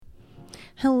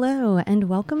Hello, and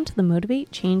welcome to the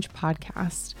Motivate Change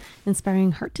podcast,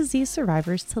 inspiring heart disease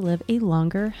survivors to live a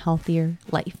longer, healthier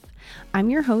life.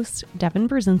 I'm your host, Devin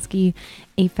Brzezinski,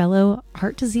 a fellow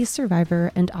heart disease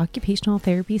survivor and occupational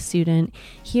therapy student,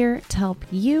 here to help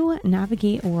you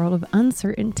navigate a world of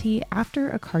uncertainty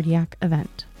after a cardiac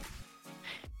event.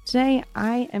 Today,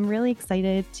 I am really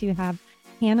excited to have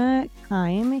Hannah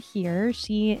Keim here.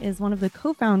 She is one of the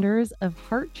co-founders of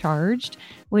Heart Charged,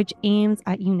 which aims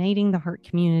at uniting the heart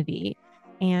community.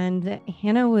 And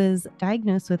Hannah was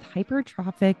diagnosed with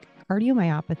hypertrophic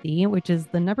cardiomyopathy, which is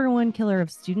the number one killer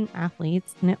of student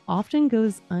athletes, and it often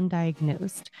goes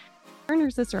undiagnosed. Her and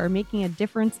her sister are making a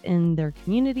difference in their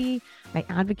community by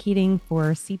advocating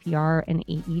for CPR and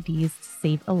AEDs to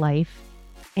save a life.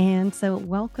 And so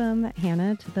welcome,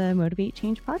 Hannah, to the Motivate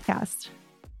Change podcast.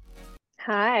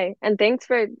 Hi, and thanks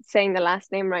for saying the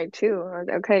last name right too.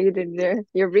 Okay, you did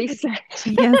your research.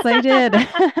 Yes, I did.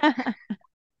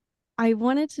 I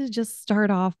wanted to just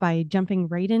start off by jumping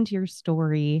right into your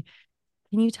story.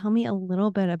 Can you tell me a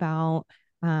little bit about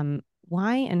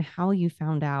why and how you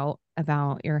found out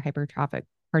about your hypertrophic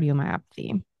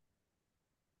cardiomyopathy?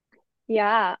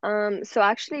 Yeah, so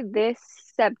actually this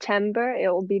September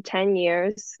it will be 10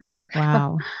 years.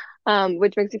 Wow.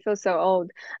 Which makes me feel so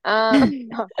old.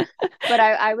 But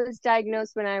I was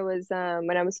diagnosed when I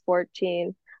was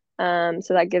 14. So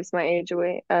that gives my age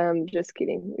away. Just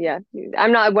kidding. Yeah.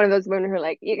 I'm not one of those women who are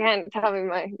like, you can't tell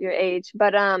me your age.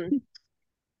 But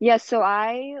yeah, so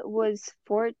I was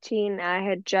 14.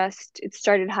 It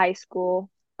started high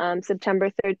school,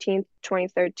 September 13th,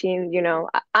 2013.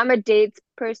 I'm a dates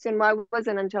person. Well, I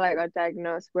wasn't until I got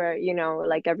diagnosed where,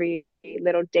 like every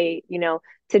little date,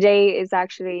 today is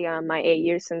actually my 8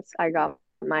 years since I got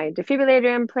my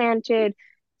defibrillator implanted.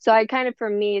 So for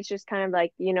me, it's just kind of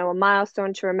like, a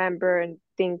milestone to remember and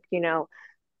think, wow,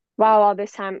 all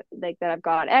this time like that I've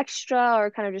got extra,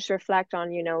 or kind of just reflect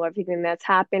on, everything that's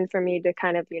happened for me to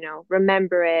kind of,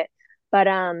 remember it. But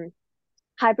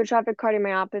hypertrophic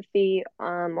cardiomyopathy,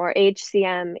 or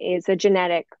HCM, is a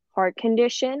genetic heart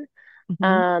condition.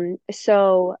 Mm-hmm.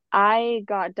 So I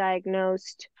got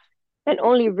diagnosed and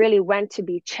only really went to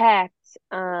be checked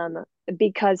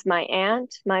because my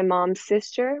aunt, my mom's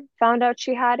sister, found out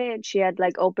she had it. She had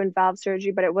like open valve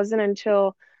surgery, but it wasn't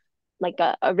until like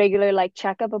a regular like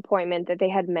checkup appointment that they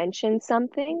had mentioned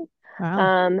something,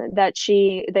 Wow. that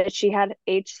she had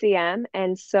HCM.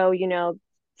 And so,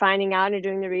 finding out and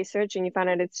doing the research, and you find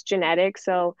out it's genetic.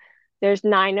 So there's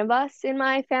 9 of us in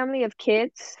my family of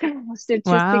kids. Wow.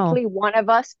 Statistically, one of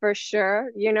us for sure,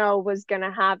 was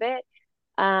gonna have it.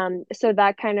 So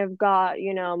that kind of got,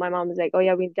 my mom was like, oh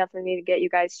yeah, we definitely need to get you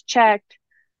guys checked.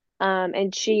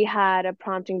 And she had a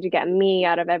prompting to get me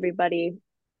out of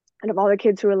all the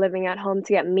kids who were living at home,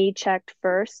 to get me checked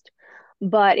first.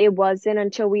 But it wasn't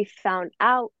until we found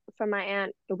out from my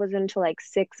aunt, it wasn't until like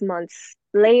 6 months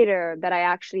later that I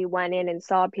actually went in and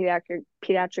saw a pediatric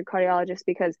cardiologist,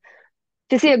 because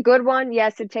to see a good one,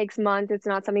 yes, it takes months. It's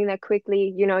not something that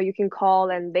quickly, you can call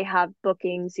and they have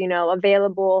bookings,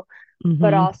 available.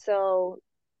 But Mm-hmm. also,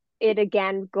 it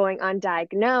again going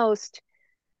undiagnosed,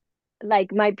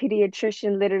 like my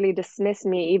pediatrician literally dismissed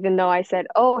me, even though I said,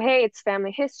 oh hey, it's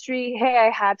family history, hey,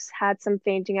 I have had some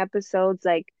fainting episodes.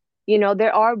 Like,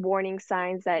 there are warning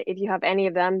signs that if you have any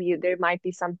of them, there might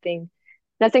be something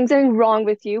wrong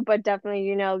with you, but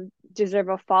definitely, deserve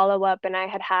a follow-up. And I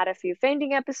had a few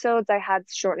fainting episodes, I had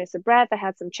shortness of breath, I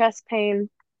had some chest pain,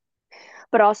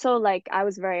 but also like I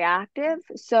was very active.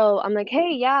 So I'm like,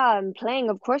 hey, yeah, I'm playing.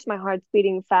 Of course, my heart's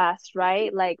beating fast,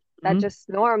 right? Like that's Mm-hmm. just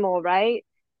normal, right?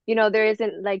 There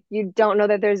isn't like, you don't know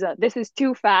that this is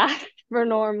too fast for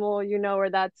normal, or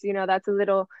that's a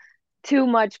little too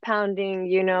much pounding,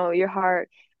 your heart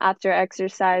after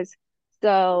exercise.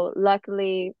 So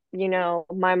luckily,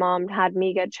 my mom had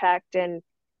me get checked, and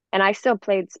I still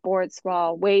played sports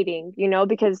while waiting,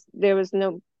 because there was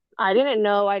no, I didn't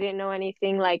know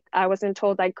anything. Like I wasn't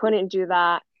told I couldn't do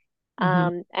that.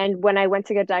 Mm-hmm. And when I went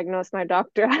to get diagnosed, my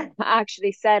doctor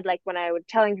actually said, like, when I was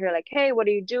telling her, like, hey, what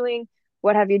are you doing?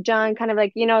 What have you done? Kind of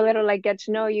like, little like get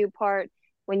to know you part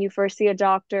when you first see a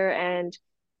doctor. And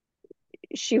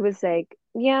she was like,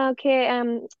 yeah, okay,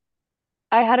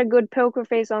 I had a good poker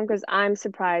face on, because I'm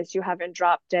surprised you haven't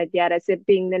dropped dead yet, as it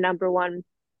being the number one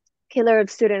killer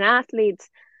of student athletes.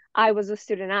 I was a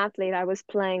student athlete. I was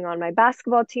playing on my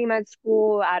basketball team at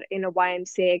school, in a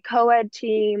YMCA co-ed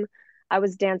team. I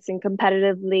was dancing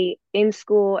competitively in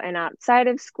school and outside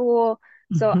of school.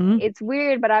 So Mm-hmm. it's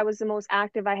weird, but I was the most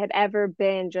active I had ever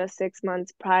been just 6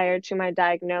 months prior to my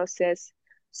diagnosis.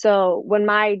 So when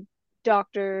my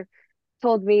doctor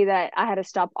told me that I had to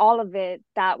stop all of it,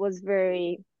 that was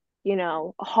very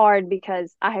hard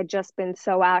because I had just been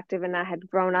so active and I had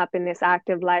grown up in this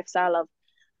active lifestyle of,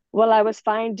 well, I was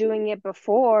fine doing it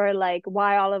before. Like,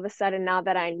 why all of a sudden, now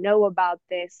that I know about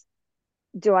this,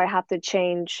 do I have to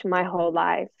change my whole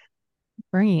life?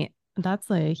 Right.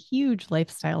 That's a huge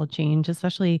lifestyle change,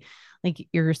 especially like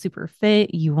you're super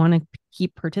fit. You want to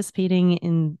keep participating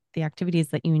in the activities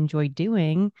that you enjoy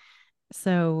doing.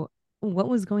 So, what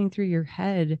was going through your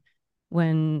head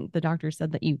when the doctor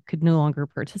said that you could no longer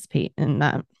participate in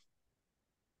that?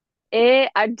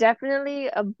 I definitely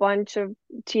a bunch of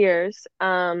tears.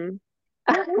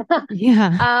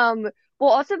 Yeah. Um, well,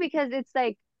 also because it's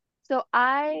like, so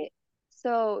I,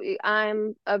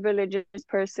 I'm a religious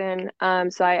person.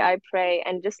 So I pray,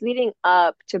 and just leading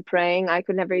up to praying, I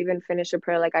could never even finish a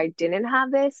prayer. Like I didn't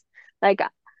have this. Like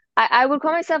I would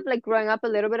call myself like growing up a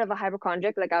little bit of a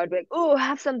hypochondriac. Like I would be like, oh,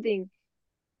 have something.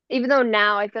 Even though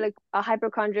now I feel like a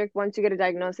hypochondriac, once you get a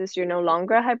diagnosis, you're no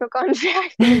longer a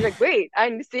hypochondriac. Because it's like, wait, I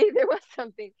see there was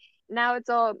something. Now it's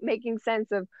all making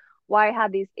sense of why I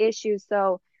had these issues.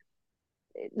 So,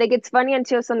 like, it's funny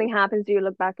until something happens, you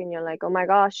look back and you're like, oh my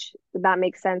gosh, that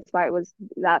makes sense why it was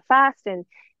that fast and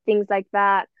things like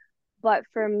that. But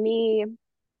for me,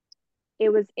 it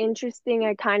was interesting.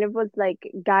 I kind of was like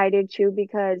guided too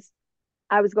because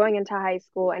I was going into high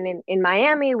school, and in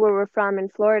Miami, where we're from in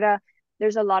Florida,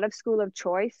 there's a lot of school of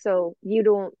choice. So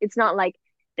it's not like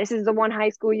this is the one high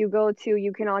school you go to,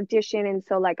 you can audition. And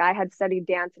so, like, I had studied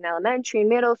dance in elementary and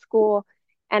middle school,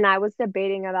 and I was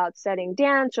debating about studying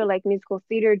dance or like musical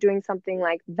theater, doing something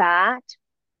like that.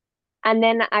 And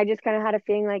then I just kind of had a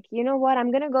feeling like, you know what,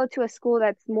 I'm gonna go to a school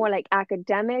that's more like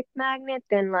academic magnet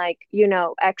than like,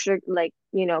 extra like,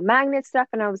 magnet stuff.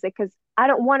 And I was like, because I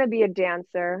don't want to be a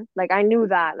dancer. Like I knew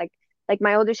that. Like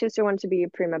my older sister wanted to be a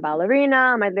prima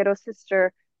ballerina. My little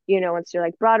sister, wants to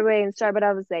like Broadway and stuff. But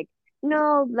I was like,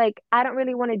 no, like I don't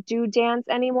really want to do dance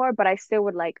anymore. But I still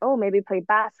would like, oh, maybe play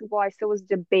basketball. I still was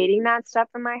debating that stuff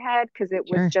in my head because it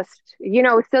was Sure. just,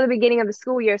 it's still the beginning of the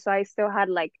school year. So I still had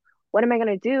like, what am I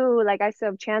gonna do? Like I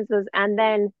still have chances. And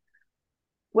then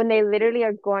when they literally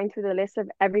are going through the list of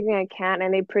everything I can,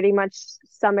 and they pretty much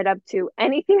sum it up to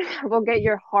anything that will get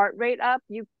your heart rate up,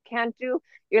 you can't do.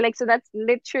 You're like, so that's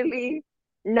literally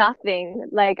nothing.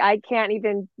 Like I can't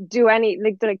even do any.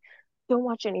 Like they're like, don't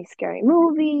watch any scary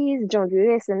movies. Don't do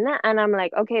this and that. And I'm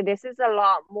like, okay, this is a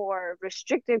lot more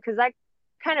restrictive because I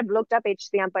kind of looked up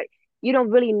HCM, but you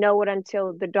don't really know it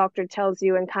until the doctor tells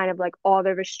you and kind of like all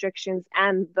the restrictions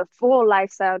and the full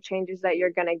lifestyle changes that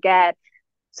you're gonna get.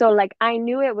 So like I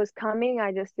knew it was coming,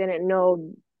 I just didn't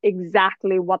know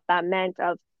exactly what that meant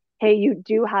of, hey, you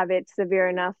do have it severe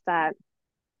enough that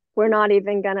we're not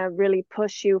even gonna really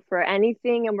push you for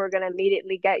anything, and we're gonna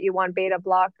immediately get you on beta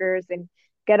blockers and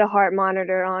get a heart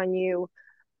monitor on you.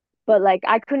 But like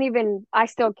I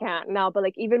still can't now, but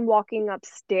like even walking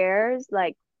upstairs,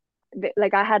 like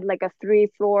I had like a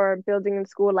 3-floor building in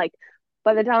school. Like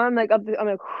by the time I'm like up, I'm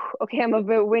like, okay, I'm a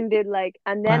bit winded. Like,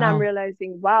 and then I'm Wow.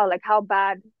 realizing, wow, like how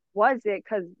bad was it?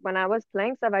 Because when I was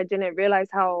playing stuff, I didn't realize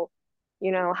how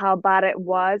bad it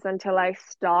was until I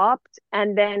stopped.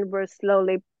 And then we're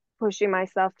slowly pushing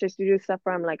myself just to do stuff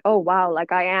where I'm like, oh wow,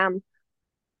 like I am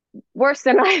worse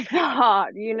than I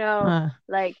thought. Huh.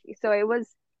 Like so it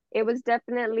was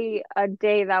definitely a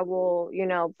day that will,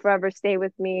 forever stay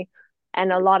with me.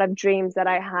 And a lot of dreams that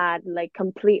I had like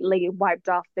completely wiped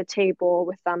off the table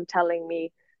with them telling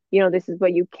me, this is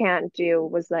what you can't do,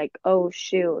 was like, oh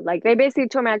shoot. Like they basically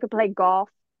told me I could play golf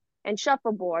and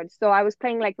shuffleboard. So I was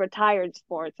playing like retired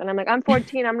sports. And I'm like, I'm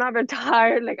 14, I'm not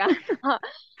retired. Like I'm not,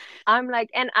 I'm like,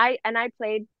 and I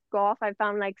played golf. I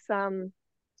found like some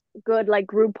good like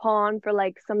Groupon for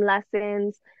like some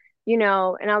lessons, and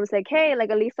I was like, hey, like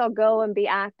at least I'll go and be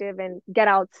active and get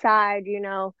outside.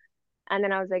 And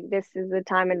then I was like, this is the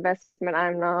time investment.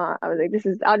 I was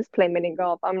like, I'll just play mini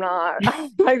golf. I'm not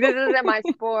like, this isn't my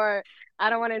sport. I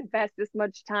don't want to invest this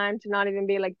much time to not even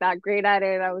be like that great at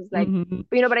it. I was like, Mhm.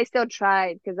 but I still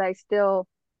tried because I still,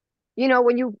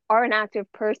 when you are an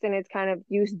active person, it's kind of,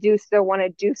 you do still want to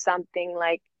do something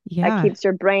like that Yeah. keeps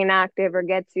your brain active or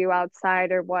gets you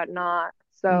outside or whatnot.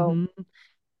 So hmm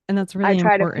And that's I really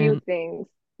tried a few important. things.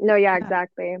 No, yeah, Yeah.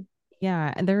 exactly.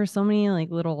 Yeah. And there are so many like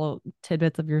little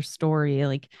tidbits of your story.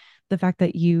 Like the fact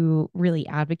that you really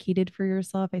advocated for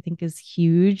yourself, I think is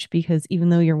huge because even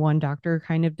though your one doctor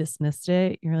kind of dismissed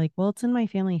it, you're like, well, it's in my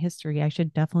family history. I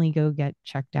should definitely go get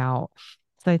checked out.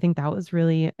 So I think that was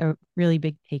really a really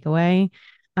big takeaway.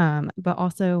 But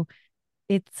also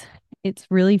it's it's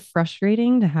really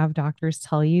frustrating to have doctors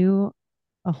tell you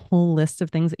a whole list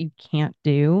of things that you can't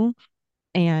do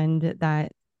and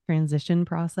that transition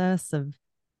process of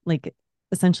like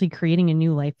essentially creating a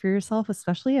new life for yourself,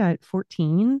 especially at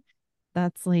 14.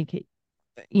 That's like,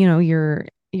 you're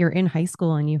in high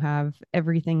school and you have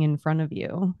everything in front of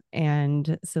you.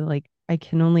 And so like I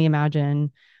can only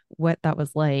imagine what that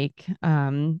was like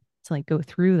to like go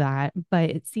through that. But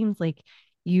it seems like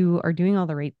you are doing all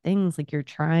the right things. Like you're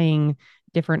trying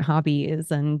different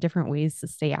hobbies and different ways to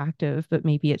stay active, but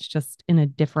maybe it's just in a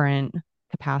different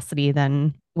capacity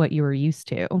than what you were used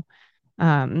to.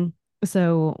 Um,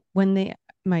 so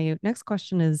my next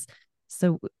question is,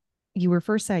 so you were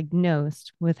first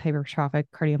diagnosed with hypertrophic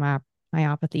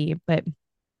cardiomyopathy, but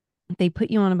they put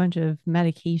you on a bunch of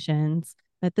medications.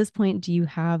 At this point, do you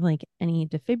have like any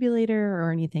defibrillator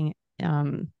or anything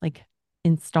like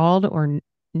installed or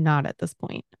not at this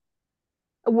point?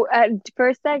 At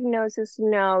first diagnosis,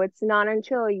 no, it's not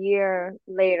until a year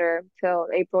later, till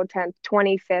April 10th,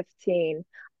 2015,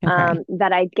 Okay.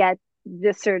 that I get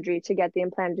the surgery to get the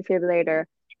implanted defibrillator.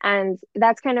 And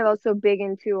that's kind of also big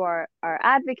into our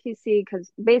advocacy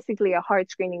because basically a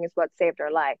heart screening is what saved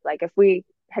our life. Like if we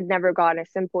had never gotten a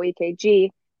simple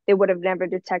EKG, they would have never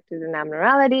detected an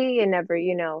abnormality and never,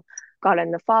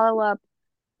 gotten the follow-up.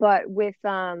 But with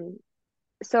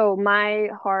so my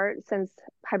heart, since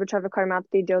hypertrophic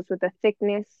cardiomyopathy deals with the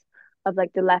thickness of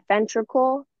like the left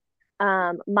ventricle,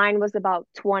 mine was about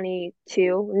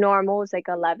 22. Normal was like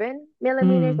 11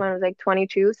 millimeters. Mm. Mine was like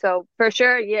 22. So for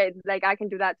sure, yeah, like I can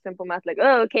do that simple math. Like,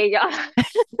 oh, okay, yeah,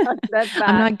 that's I'm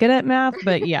bad. not good at math,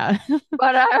 but yeah.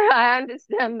 But I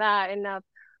understand that enough.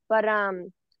 But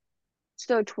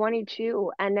so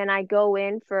 22, and then I go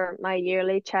in for my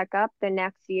yearly checkup. The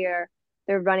next year,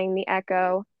 they're running the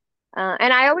echo.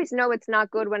 And I always know it's not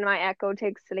good when my echo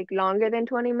takes like longer than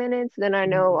 20 minutes. Then I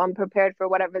know Mhm. I'm prepared for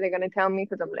whatever they're gonna tell me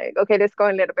because I'm like, okay, this is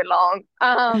going a little bit long.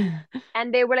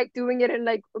 And they were like doing it in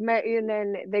like, and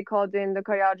then they called in the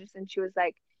cardiologist, and she was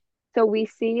like, so we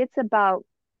see it's about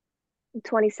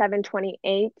 27,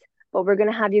 28, but we're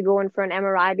gonna have you go in for an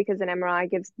MRI because an MRI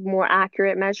gives more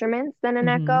accurate measurements than an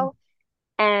Hmm. echo.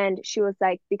 And she was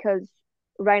like, because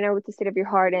right now with the state of your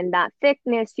heart and that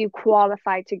thickness, you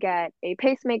qualify to get a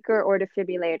pacemaker or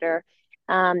defibrillator.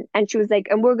 And she was like,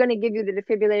 and we're gonna give you the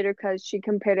defibrillator because she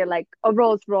compared it like a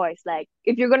Rolls Royce. Like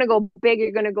if you're gonna go big,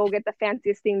 you're gonna go get the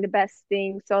fanciest thing, the best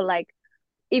thing. So like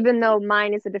even though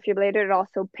mine is a defibrillator, it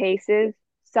also paces.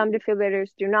 Some defibrillators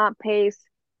do not pace,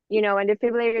 and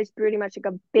defibrillator is pretty much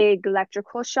like a big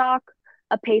electrical shock.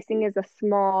 A pacing is a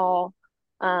small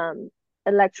um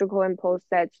electrical impulse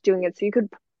that's doing it. So you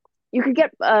could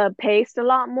get paced a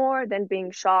lot more than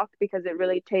being shocked because it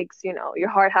really takes, your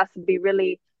heart has to be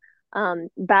really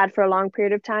bad for a long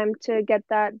period of time to get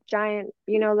that giant,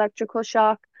 electrical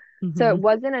shock. So it Hmm.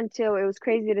 wasn't until it was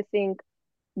crazy to think,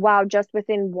 wow, just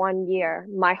within 1 year,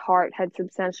 my heart had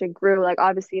substantially grew. Like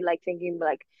obviously, like thinking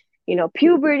like,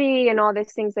 puberty and all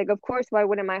these things. Like, of course, why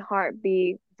wouldn't my heart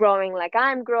be growing like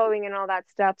I'm growing and all that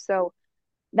stuff? So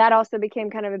that also became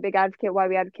kind of a big advocate why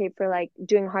we advocate for like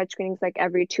doing heart screenings like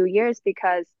every 2 years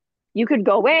because you could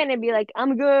go in and be like,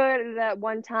 I'm good at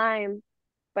one time,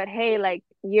 but hey, like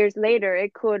years later,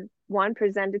 it could one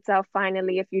present itself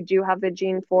finally if you do have the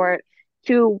gene for it,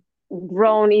 two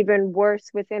grown even worse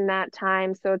within that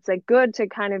time. So it's like good to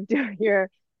kind of do your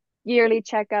yearly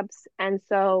checkups. And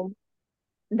so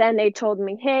then they told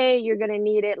me, hey, you're gonna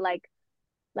need it like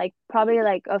probably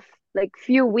like like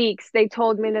few weeks. They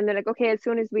told me, and then they're like, okay, as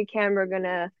soon as we can, we're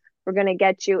gonna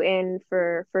get you in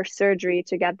for surgery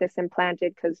to get this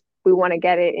implanted because we want to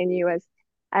get it in you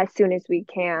as soon as we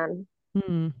can.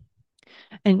 Hmm.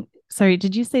 And sorry,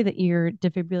 did you say that your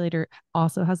defibrillator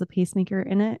also has a pacemaker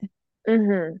in it?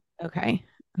 Mm-hmm. Okay.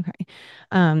 Okay.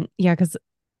 Yeah, because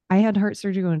I had heart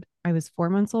surgery when I was 4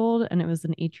 months old, and it was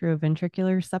an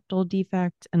atrioventricular septal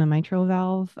defect and a mitral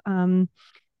valve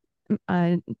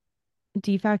uh,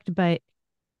 defect. But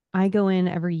I go in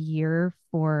every year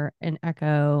for an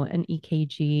echo, an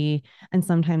EKG, and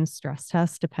sometimes stress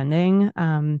tests, depending.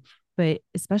 But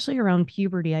especially around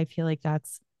puberty, I feel like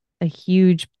that's a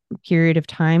huge period of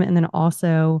time. And then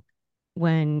also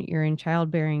when you're in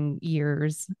childbearing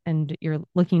years and you're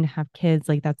looking to have kids,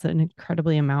 like that's a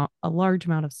large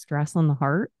amount of stress on the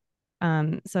heart.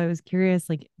 So I was curious,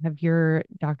 like, have your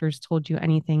doctors told you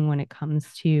anything when it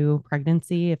comes to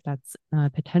pregnancy, if that's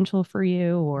potential for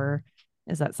you, or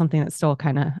is that something that's still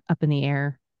kind of up in the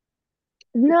air?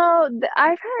 No,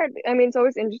 I've heard, I mean, it's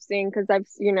always interesting because I've,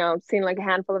 seen like a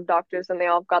handful of doctors and they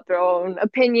all got their own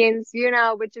opinions,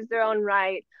 which is their own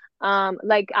right.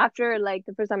 Like after like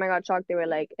the first time I got shocked, they were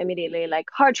like immediately like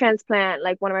heart transplant.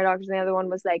 Like one of my doctors and the other one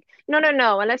was like, no, no,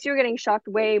 no, unless you're getting shocked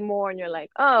way more and you're like,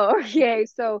 oh, okay.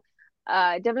 So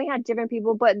definitely had different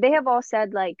people, but they have all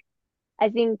said like I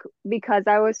think because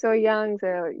I was so young,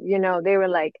 so they were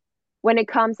like, when it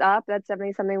comes up, that's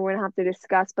definitely something we're gonna have to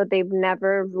discuss, but they've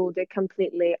never ruled it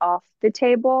completely off the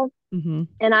table. Hmm.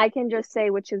 And I can just say,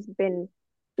 which has been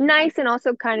nice and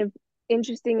also kind of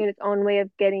interesting in its own way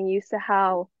of getting used to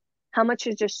how much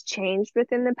has just changed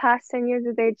within the past 10 years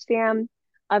with HCM,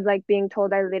 of like being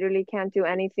told I literally can't do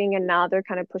anything, and now they're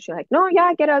kind of pushing like, no,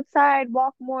 yeah, get outside,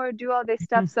 walk more, do all this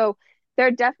stuff. So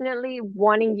they're definitely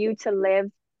wanting you to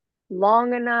live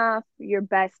long enough, your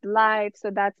best life.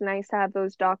 So that's nice to have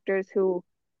those doctors who,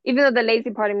 even though the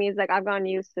lazy part of me is like, I've gotten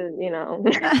used to,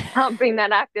 not being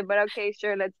that active, but okay,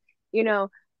 sure, let's, you know,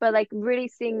 but like really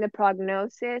seeing the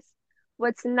prognosis.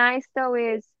 What's nice though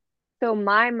is, so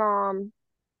my mom,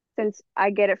 since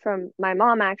I get it from my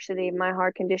mom, actually, my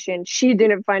heart condition, she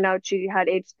didn't find out she had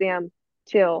HCM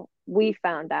till we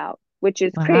found out, which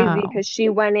is crazy Wow. because she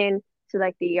went in to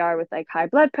like the ER with like high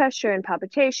blood pressure and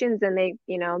palpitations, and they,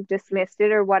 dismissed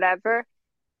it or whatever.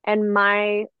 And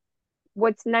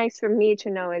what's nice for me to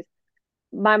know is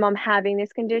my mom, having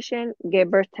this condition, gave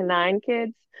birth to 9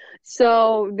 kids.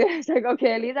 So there's like,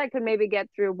 okay, at least I could maybe get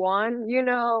through one. Yeah,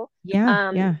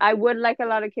 yeah. I would like a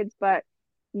lot of kids, but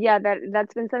yeah,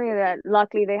 that's been something that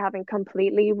luckily they haven't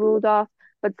completely ruled off,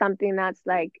 but something that's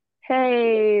like,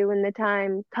 hey, when the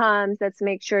time comes, let's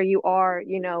make sure you are,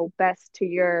 best to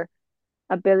your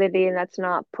ability, and let's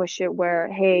not push it where,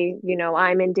 hey,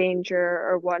 I'm in danger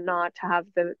or whatnot to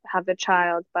have the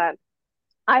child. But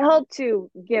I hope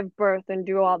to give birth and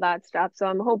do all that stuff. So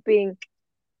I'm hoping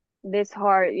this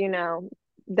heart,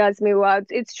 does me well.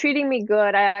 It's treating me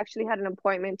good. I actually had an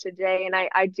appointment today, and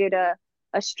I did a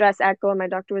stress echo, and my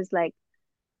doctor was like,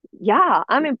 yeah,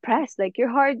 I'm impressed. Like your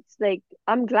heart's like,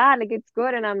 I'm glad, like it's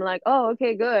good. And I'm like, oh,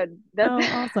 okay, good. That's Oh,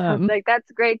 I was awesome. like, that's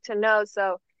great to know.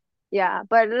 So yeah,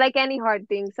 but like any hard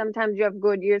thing, sometimes you have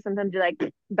good years, sometimes you're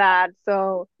like bad.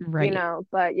 So, Right.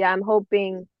 but yeah, I'm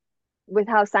hoping with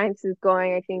how science is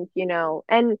going, I think,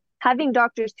 and having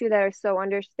doctors too that are so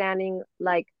understanding,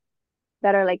 like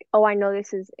that are like, oh, I know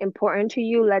this is important to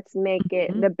you. Let's make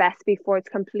it Hmm. the best before it's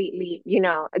completely,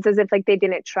 it's as if like they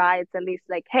didn't try. It's at least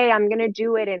like, hey, I'm gonna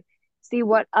do it and see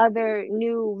what other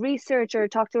new research, or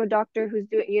talk to a doctor who's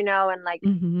doing, and like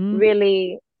Hmm.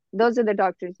 really, those are the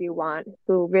doctors you want,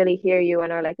 who really hear you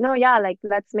and are like, no, yeah, like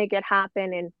let's make it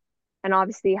happen, and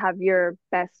obviously have your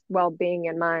best well-being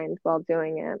in mind while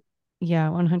doing it. Yeah,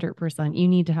 100%. You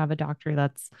need to have a doctor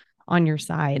that's on your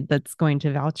side, that's going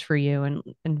to vouch for you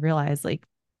and realize like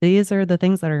these are the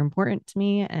things that are important to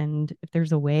me. And if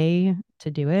there's a way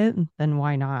to do it, then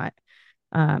why not?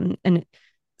 And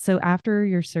so after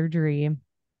your surgery,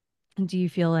 do you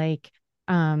feel like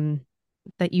um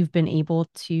that you've been able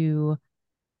to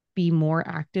be more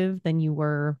active than you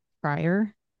were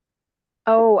prior?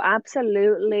 Oh,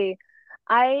 absolutely.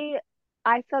 I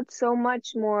I felt so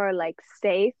much more like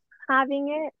safe having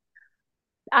it.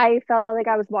 I felt like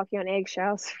I was walking on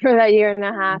eggshells for that year and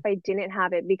a half. I didn't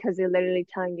have it because they're literally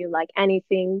telling you like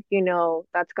anything,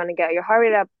 that's gonna get your heart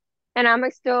rate up. And I'm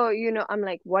like still, I'm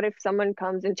like, what if someone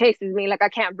comes and chases me? Like I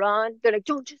can't run. They're like,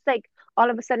 don't just like all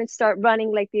of a sudden start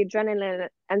running, like the adrenaline.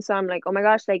 And so I'm like, oh my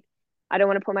gosh, like I don't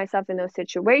want to put myself in those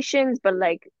situations, but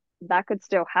like that could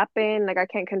still happen. Like I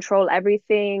can't control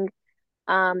everything.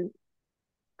 Um,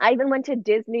 I even went to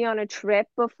Disney on a trip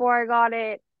before I got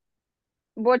it,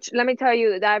 which let me tell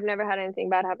you that I've never had anything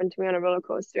bad happen to me on a roller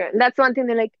coaster. And that's one thing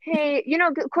they're like, hey,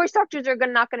 of course doctors are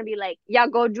not gonna be like, yeah,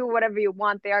 go do whatever you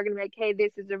want. They are gonna be like, hey,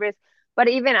 this is a risk. But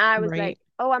even I was like, Right.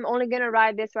 oh, I'm only gonna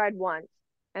ride this ride once,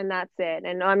 and that's it.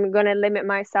 And I'm gonna limit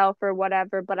myself or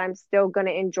whatever, but I'm still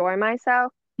gonna enjoy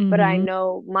myself. But I Hmm.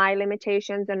 know my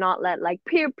limitations and not let like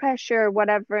peer pressure or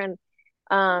whatever. And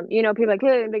people like,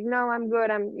 hey, like, no, I'm good.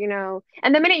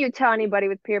 And the minute you tell anybody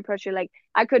with peer pressure, like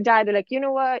I could die, they're like, you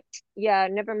know what? Yeah,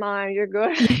 never mind, you're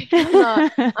good. Like,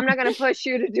 I'm not gonna push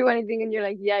you to do anything. And you're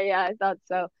like, yeah, yeah, I thought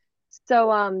so.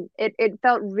 So it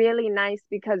felt really nice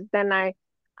because then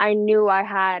I knew I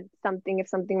had something if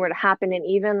something were to happen. And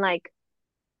even like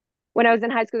when I was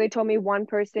in high school, they told me one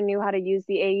person knew how to use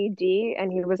the AED,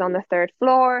 and he was on the third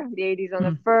floor. The AED's on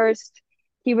the first.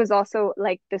 He was also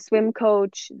like the swim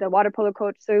coach, the water polo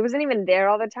coach. So he wasn't even there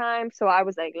all the time. So I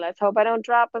was like, let's hope I don't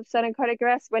drop of sudden cardiac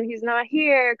arrest when he's not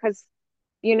here. Cause,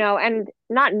 and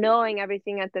not knowing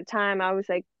everything at the time, I was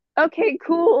like, okay,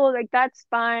 cool. Like that's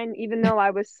fine. Even though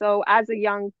I was so, as a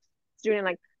young student,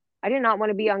 like I did not want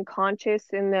to be unconscious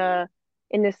in the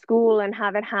school and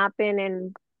have it happen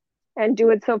and do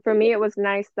it. So for me, it was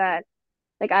nice that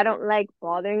like I don't like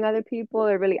bothering other people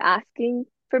or really asking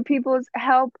for people's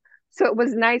help. So it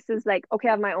was nice as like, okay,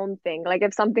 I have my own thing. Like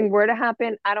if something were to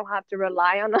happen, I don't have to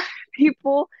rely on other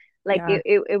people. Like Yeah.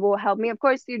 it will help me. Of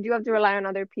course, you do have to rely on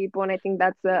other people, and I think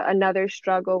that's another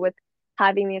struggle with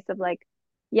having this of like,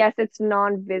 yes, it's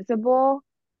non-visible,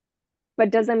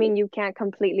 but doesn't mean you can't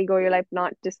completely go your life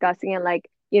not discussing it. Like,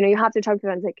 you have to talk to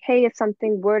friends like, hey, if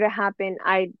something were to happen,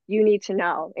 you need to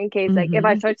know in case like if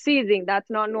I Mm-hmm. start seizing, that's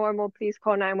not normal. Please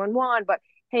call 911. But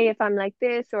hey, if I'm like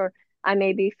this or I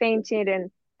may be fainted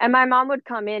and my mom would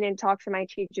come in and talk to my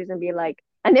teachers and be like,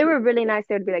 and they were really nice.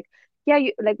 They would be like, yeah,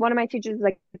 you like one of my teachers was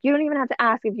like, you don't even have to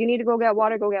ask if you need to go get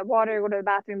water, go to the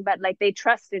bathroom. But like they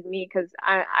trusted me because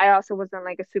I also wasn't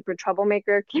like a super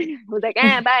troublemaker kid. I was like,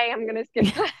 bye, I'm gonna skip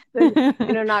class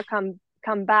and not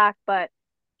come back. But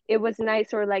it was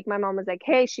nice. Or like my mom was like,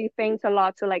 hey, she faints a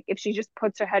lot, so like if she just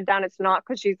puts her head down, it's not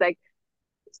because she's like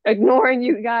ignoring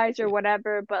you guys or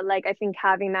whatever. But like I think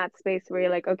having that space where you're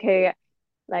like, okay,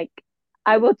 like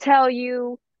I will tell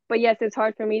you, but yes, it's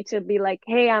hard for me to be like,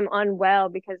 hey, I'm unwell,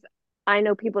 because I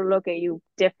know people look at you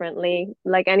differently,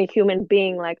 like any human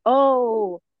being, like,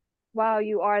 oh, wow,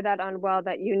 you are that unwell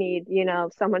that you need,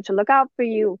 someone to look out for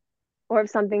you, or if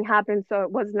something happens. So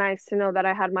it was nice to know that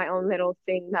I had my own little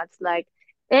thing that's like,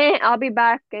 I'll be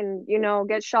back, and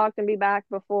get shocked and be back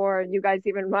before you guys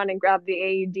even run and grab the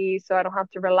AED, so I don't have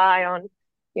to rely on,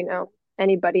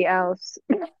 anybody else.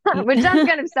 Which sounds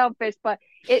kind of selfish, but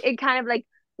it kind of like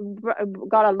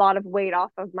got a lot of weight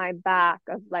off of my back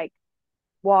of like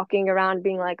walking around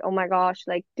being like, oh my gosh,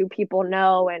 like do people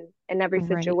know, and in every Right.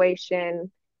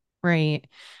 situation. Right.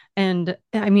 And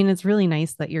I mean, it's really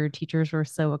nice that your teachers were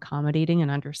so accommodating and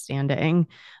understanding,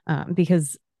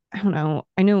 because I don't know.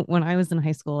 I know when I was in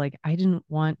high school, like I didn't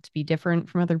want to be different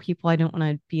from other people. I don't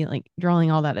want to be like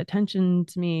drawing all that attention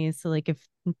to me. So, like, if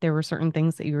there were certain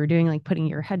things that you were doing, like putting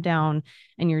your head down,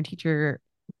 and your teacher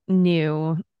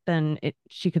knew, then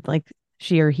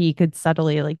she or he could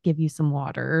subtly like give you some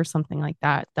water or something like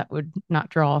that that would not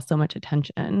draw so much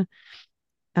attention.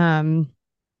 Um,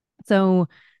 so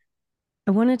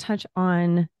I want to touch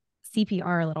on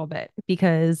CPR a little bit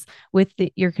because with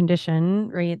your condition,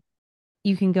 right,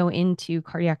 you can go into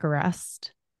cardiac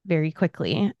arrest very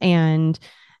quickly. And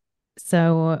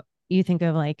so you think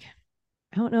of like,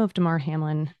 I don't know if Damar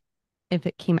Hamlin, if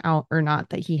it came out or not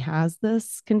that he has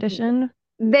this condition.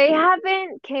 They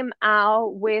haven't came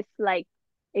out with like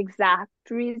exact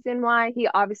reason why. He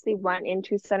obviously went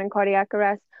into sudden cardiac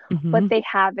arrest, but Hmm. they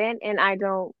haven't, and I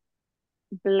don't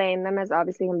blame them, as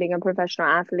obviously him being a professional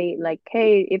athlete. Like,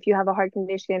 hey, if you have a heart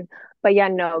condition, but yeah,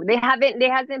 no, they haven't. They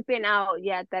hasn't been out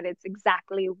yet that it's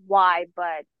exactly why,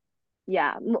 but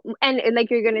yeah, and like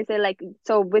you're gonna say, like,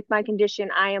 so with my condition,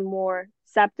 I am more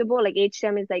susceptible. Like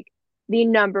HCM is like the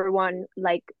number one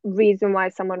like reason why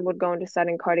someone would go into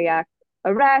sudden cardiac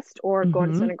arrest or go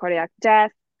into Hmm. sudden cardiac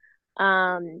death.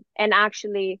 And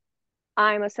actually,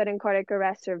 I'm a sudden cardiac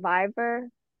arrest survivor.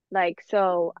 Like,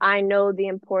 so I know the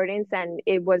importance, and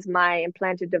it was my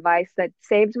implanted device that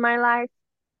saved my life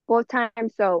both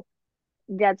times. So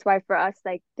that's why for us,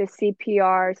 like the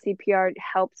CPR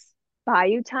helps buy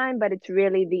you time, but it's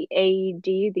really the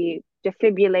AED, the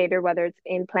defibrillator, whether it's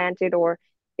implanted or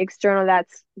external,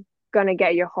 that's gonna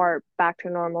get your heart back to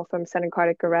normal from sudden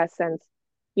cardiac arrest. Since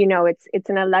it's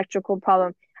an electrical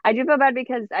problem. I do feel bad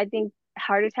because I think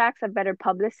heart attacks have better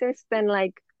publicists than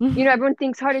like everyone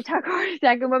thinks heart attack, heart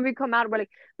attack, and when we come out, we're like,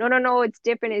 no, no, no, it's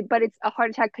different. But it's a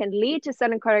heart attack can lead to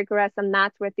sudden cardiac arrest, and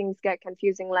that's where things get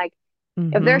confusing. Like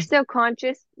if they're Hmm. still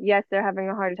conscious, yes, they're having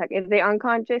a heart attack. If they're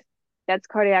unconscious, that's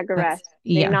cardiac That's arrest.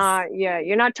 They're yes. not, yeah,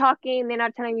 you're not talking, they're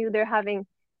not telling you they're having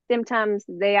symptoms,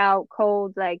 they out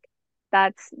cold, like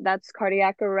that's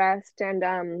cardiac arrest.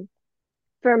 And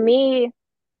for me,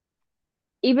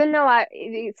 even though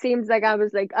it seems like I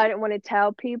was like I didn't want to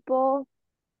tell people,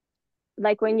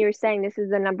 like when you're saying this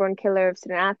is the number one killer of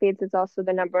student athletes, it's also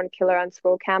the number one killer on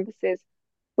school campuses.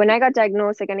 When I got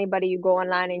diagnosed, like anybody, you go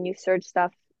online and you search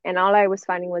stuff, and all I was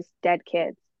finding was dead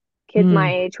kids, kids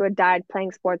my Mm. age who had died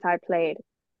playing sports I played.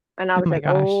 And I Oh was my like,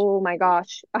 gosh. oh my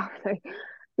gosh. I was like,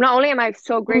 not only am I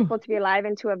so Ooh. grateful to be alive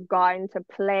and to have gotten to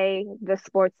play the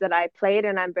sports that I played,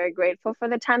 and I'm very grateful for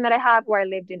the time that I have where I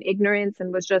lived in ignorance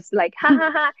and was just like, ha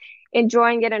ha ha,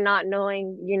 enjoying it and not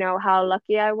knowing, how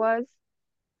lucky I was.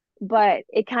 But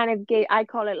it kind of gave, I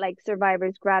call it like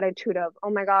survivor's gratitude of,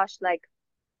 oh my gosh, like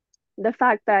the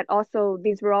fact that also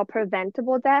these were all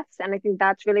preventable deaths. And I think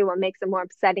that's really what makes it more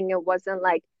upsetting. It wasn't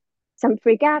like some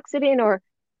freak accident, or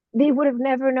they would have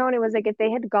never known. It was like if they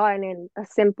had gotten in a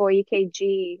simple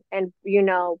EKG and,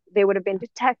 they would have been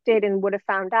detected and would have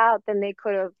found out, then they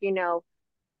could have,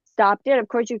 stopped it. Of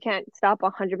course, you can't stop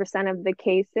 100% of the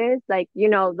cases. Like,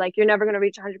 like you're never going to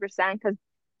reach 100% because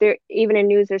there, even in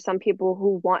news, there's some people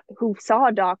who saw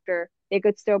a doctor they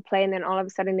could still play, and then all of a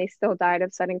sudden they still died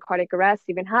of sudden cardiac arrest,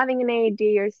 even having an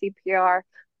AED or CPR.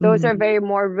 Those are Mm-hmm. very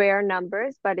more rare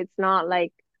numbers, but it's not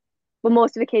like, but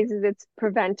most of the cases it's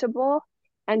preventable.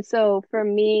 And so for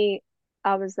me,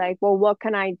 I was like, well, what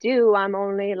can I do? I'm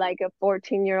only like a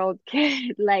 14-year-old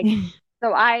kid. Like,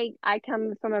 so I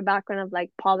come from a background of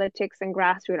like politics and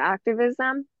grassroots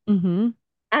activism. Mm-hmm.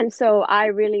 And so I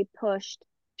really pushed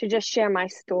to just share my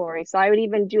story. So I would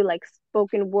even do like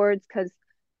spoken words because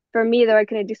for me, though I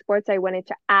couldn't do sports, I went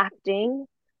into acting.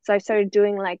 So I started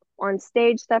doing like on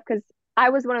stage stuff because I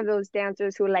was one of those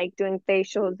dancers who like doing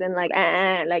facials and like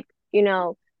like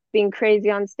being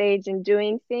crazy on stage and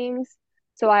doing things.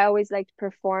 So I always liked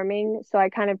performing. So I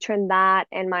kind of turned that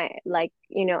and my like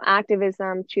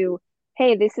activism to,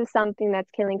 hey, this is something that's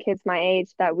killing kids my age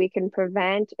that we can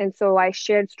prevent. And so I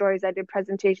shared stories. I did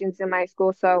presentations in my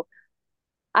school. So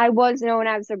I was known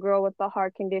as a girl with a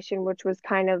heart condition, which was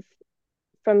kind of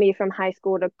for me from high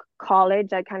school to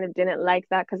college. I kind of didn't like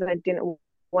that because I didn't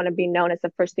want to be known as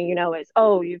the first thing is,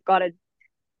 oh, you've got a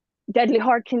deadly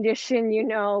heart condition,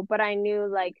 but I knew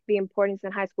like the importance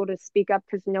in high school to speak up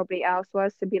because nobody else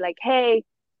was, to be like, hey,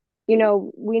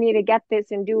 we need to get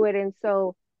this and do it. And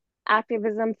so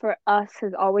activism for us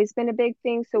has always been a big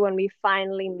thing. So when we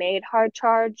finally made Hard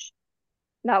Charge,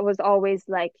 that was always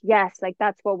like, yes, like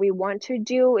that's what we want to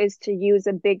do, is to use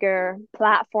a bigger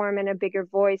platform and a bigger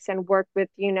voice and work with,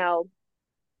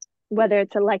 whether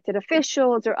it's elected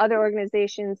officials or other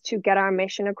organizations to get our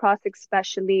mission across,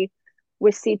 especially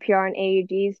with CPR and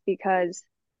AEDs, because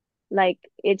like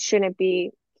it shouldn't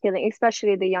be killing,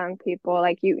 especially the young people.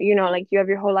 Like like you have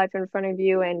your whole life in front of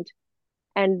you,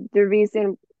 and the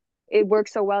reason it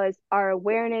works so well is our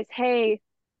awareness. Hey,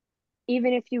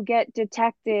 even if you get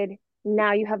detected,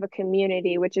 now you have a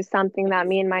community, which is something that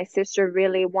me and my sister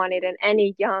really wanted. And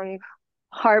any young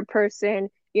heart person,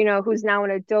 who's now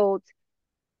an adult,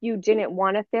 you didn't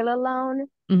want to feel alone.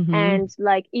 Mm-hmm. And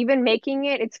like even making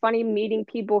it, it's funny meeting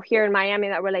people here in Miami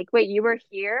that were like, wait, you were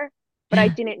here? But I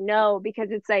didn't know,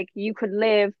 because it's like you could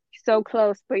live so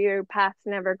close, but your paths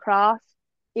never cross,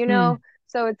 you know? Hmm.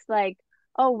 So it's like,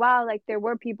 oh wow, like there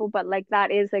were people, but like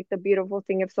that is like the beautiful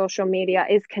thing of social media,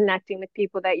 is connecting with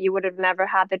people that you would have never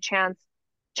had the chance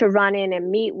to run in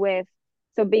and meet with.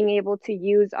 So being able to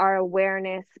use our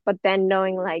awareness, but then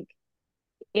knowing like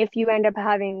if you end up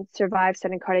having survived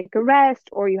sudden cardiac arrest,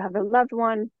 or you have a loved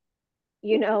one,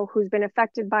 who's been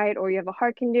affected by it, or you have a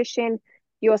heart condition,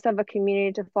 you also have a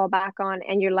community to fall back on,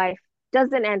 and your life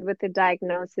doesn't end with the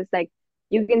diagnosis. Like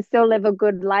you can still live a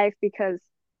good life, because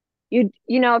if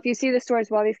you see the stories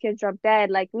while these kids drop dead,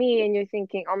 like me, and you're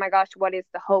thinking, oh my gosh, what is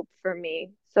the hope for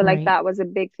me? So like Right. that was a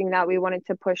big thing that we wanted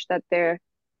to push, that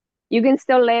you can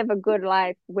still live a good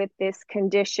life with this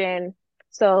condition.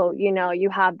 So, you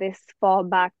have this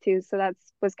fallback too. So that's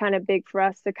was kind of big for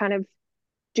us to kind of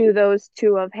do those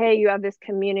two of, hey, you have this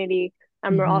community,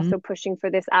 and we're Mm-hmm. also pushing for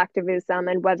this activism.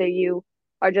 And whether you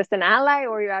are just an ally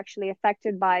or you're actually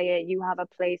affected by it, you have a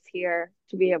place here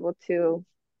to be able to,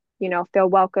 feel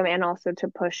welcome, and also to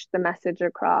push the message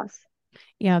across.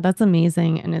 Yeah, that's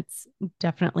amazing. And it's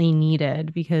definitely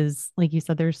needed because, like you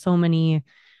said, there's so many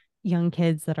young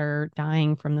kids that are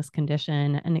dying from this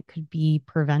condition and it could be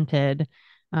prevented.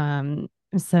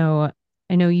 So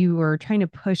I know you were trying to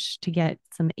push to get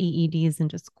some AEDs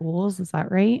into schools. Is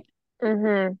that right?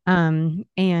 Mm-hmm.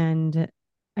 And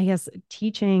I guess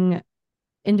teaching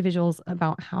individuals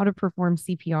about how to perform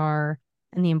CPR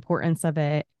and the importance of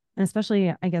it. And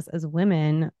especially, I guess, as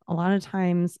women, a lot of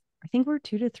times, I think we're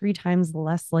 2 to 3 times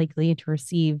less likely to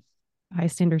receive high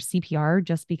standard CPR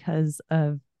just because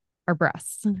of our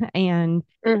breasts. And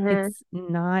Mm-hmm. it's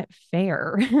not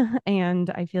fair. And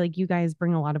I feel like you guys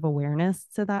bring a lot of awareness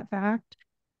to that fact.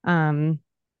 Um,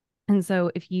 and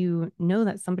so if you know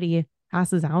that somebody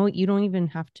passes out, you don't even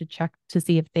have to check to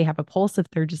see if they have a pulse if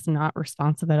they're just not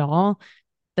responsive at all.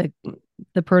 The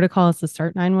the protocol is to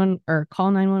start 911 or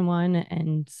call 911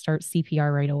 and start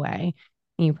CPR right away.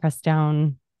 And you press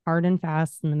down hard and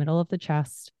fast in the middle of the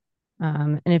chest.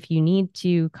 And if you need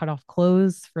to cut off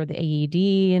clothes for the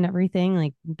AED and everything,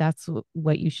 like that's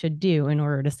what you should do in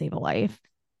order to save a life.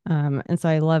 And so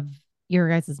I love your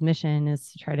guys' mission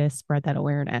is to try to spread that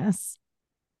awareness.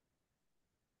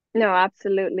 No,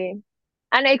 absolutely.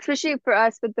 And especially for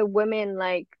us with the women,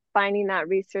 like finding that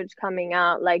research coming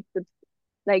out, like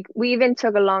we even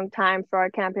took a long time for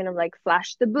our campaign of like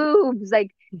flash the boobs,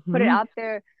 like put it Mm-hmm. out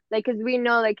there, like because we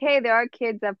know like, hey, there are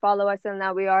kids that follow us and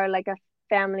that we are like a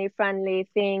family friendly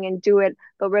thing and do it,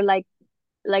 but we're like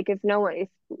if no one, if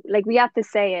like we have to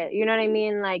say it, you know what I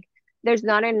mean? Like there's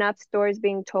not enough stories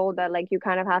being told that like you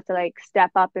kind of have to like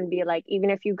step up and be like, even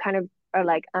if you kind of are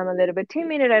like, I'm a little bit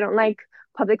timid and I don't like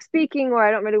public speaking, or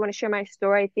I don't really want to share my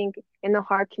story. I think in the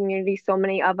heart community, so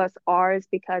many of us are, is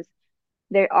because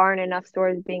there aren't enough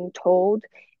stories being told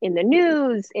in the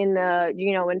news, in the,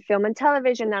 in film and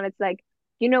television, that it's like,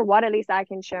 you know what, at least I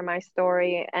can share my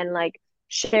story and like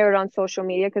share it on social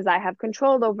media because I have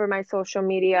control over my social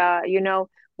media,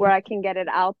 where I can get it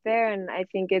out there. And I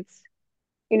think it's,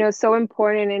 so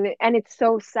important, and it's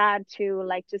so sad to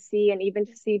like to see, and even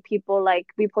to see people, like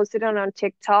we posted it on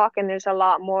TikTok, and there's a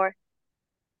lot more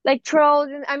like trolls.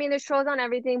 And I mean, there's trolls on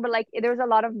everything, but like there's a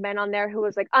lot of men on there who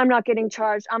was like, I'm not getting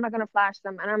charged, I'm not gonna flash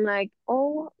them. And I'm like,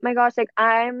 oh my gosh, like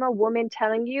I'm a woman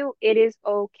telling you it is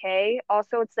okay.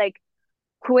 Also, it's like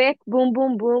quick, boom,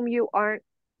 boom, boom, you aren't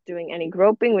doing any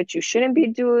groping, which you shouldn't be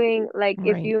doing, like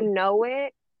if Right. you know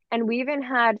it. And we even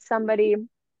had somebody,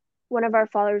 one of our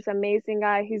followers, amazing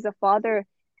guy, he's a father,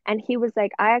 and he was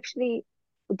like, I actually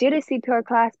did a CPR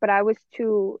class, but I was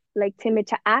too like timid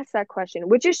to ask that question,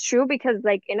 which is true because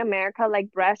like in America,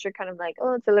 like breasts are kind of like,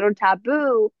 oh, it's a little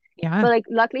taboo. Yeah. But like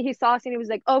luckily he saw us and he was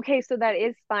like, okay, so that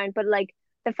is fine. But like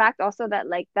the fact also that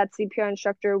like that CPR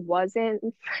instructor wasn't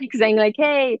like saying like,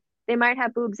 hey, they might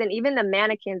have boobs. And even the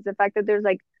mannequins, the fact that there's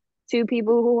like two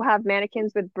people who have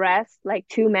mannequins with breasts, like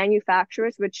two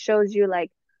manufacturers, which shows you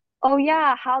like, oh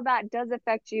yeah, how that does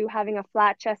affect you. Having a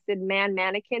flat-chested man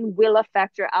mannequin will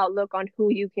affect your outlook on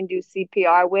who you can do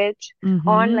CPR with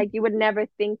on. Mm-hmm. Like you would never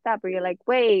think that, but you're like,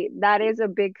 wait, that is a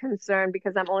big concern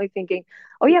because I'm only thinking,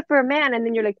 oh yeah, for a man. And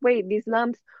then you're like, wait, these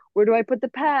lumps, where do I put the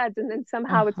pads? And then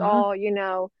somehow it's Uh-huh.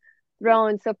 all,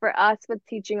 thrown. So for us with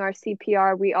teaching our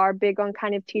CPR, we are big on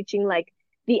kind of teaching like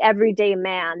the everyday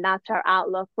man. That's our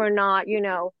outlook. We're not,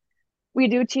 we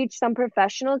do teach some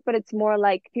professionals, but it's more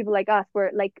like people like us,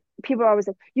 where like people are always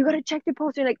like, you gotta check your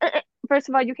post. You're like, first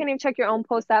of all, you can't even check your own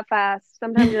post that fast.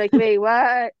 Sometimes you're like, wait,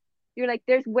 what? You're like,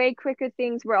 there's way quicker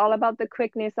things. We're all about the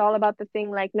quickness, all about the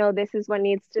thing. Like, no, this is what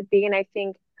needs to be. And I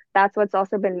think that's what's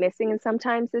also been missing. And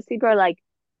sometimes the people are like,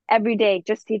 every day,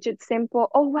 just teach it simple.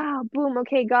 Oh wow, boom,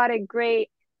 okay, got it, great.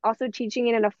 Also teaching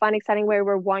it in a fun, exciting way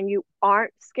where one, you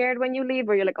aren't scared when you leave,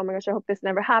 where you're like, oh my gosh, I hope this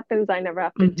never happens. I never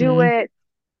have to do Mm-hmm. it.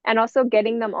 And also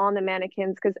getting them on the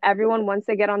mannequins, because everyone, once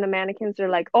they get on the mannequins, they're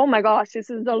like, oh my gosh, this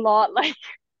is a lot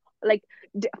like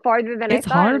farther than I It's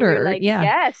thought. And you're harder. like, Yeah.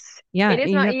 yes, Yeah. it is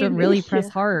You not have to easy. really press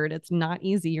hard. It's not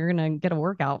easy. You're gonna get a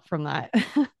workout from that.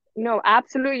 No,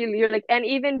 absolutely. You're like, and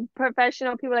even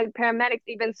professional people like paramedics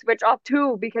even switch off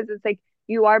too, because it's like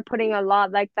you are putting a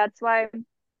lot. Like that's why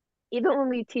even when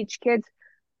we teach kids,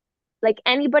 like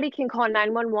anybody can call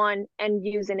 911 and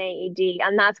use an AED.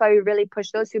 And that's why we really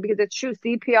push those two, because it's true.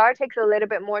 CPR takes a little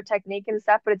bit more technique and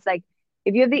stuff, but it's like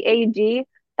if you have the AED,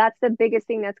 that's the biggest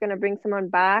thing that's going to bring someone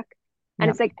back. And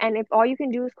Yep. it's like, and if all you can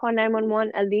do is call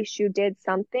 911, at least you did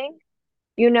something,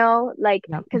 like,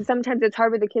 Yep. because sometimes it's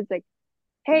hard with the kids, like,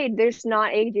 hey, there's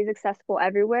not AEDs accessible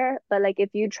everywhere, but like if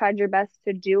you tried your best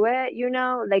to do it,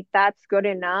 like that's good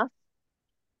enough.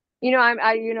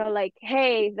 Like,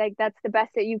 hey, like that's the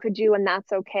best that you could do, and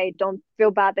that's okay. Don't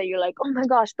feel bad that you're like, oh my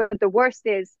gosh. But the worst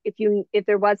is if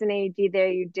there was an AED there,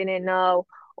 you didn't know,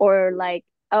 or like,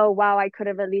 oh wow, I could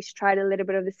have at least tried a little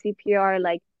bit of the CPR.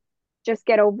 Like, just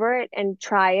get over it and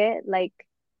try it. Like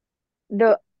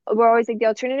the we're always like the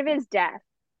alternative is death.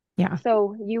 Yeah.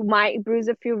 So you might bruise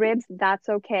a few ribs, that's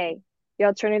okay. The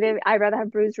alternative, I'd rather have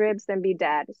bruised ribs than be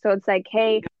dead. So it's like,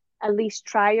 hey, at least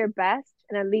try your best,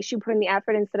 and at least you put in the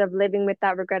effort instead of living with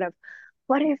that regret of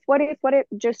what if,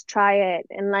 just try it.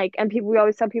 And like, and people, we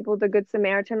always tell people the Good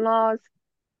Samaritan laws.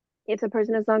 If the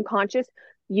person is unconscious,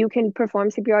 you can perform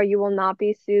CPR, you will not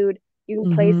be sued. You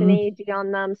can place an Mm-hmm. AED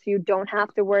on them, so you don't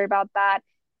have to worry about that.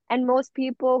 And most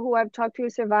people who I've talked to who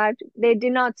survived, they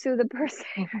did not sue the person.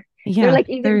 They're Yeah. like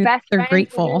even They're best they're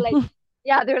friends, and they're grateful. like,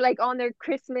 yeah, they're like on their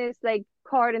Christmas like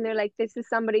card, and they're like, this is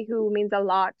somebody who means a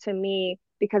lot to me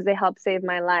because they helped save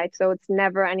my life. So it's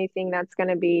never anything that's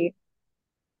gonna be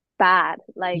bad,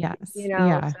 like, Yes.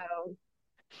 Yeah. so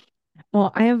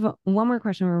Well, I have one more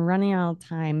question. We're running out of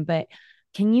time, but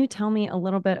can you tell me a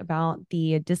little bit about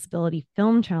the disability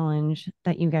film challenge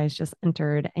that you guys just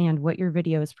entered and what your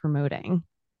video is promoting?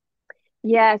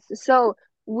 yes. So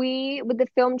we with the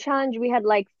film challenge, we had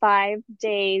like 5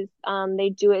 days. They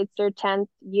do it, it's their 10th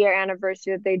year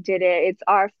anniversary that they did it. It's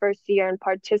our first year in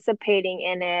participating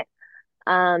in it.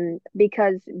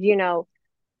 Because,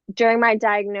 during my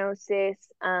diagnosis,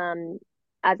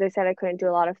 as I said, I couldn't do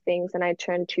a lot of things, and I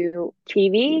turned to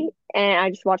TV, and I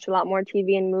just watched a lot more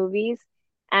TV and movies.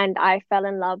 And I fell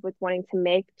in love with wanting to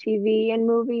make TV and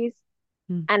movies.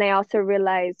 Mm. And I also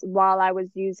realized while I was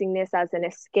using this as an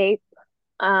escape,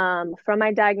 from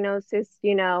my diagnosis,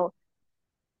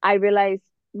 I realized,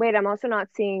 wait, I'm also not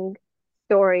seeing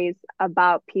stories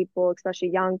about people, especially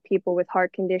young people with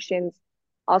heart conditions.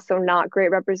 Also, not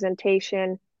great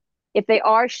representation. If they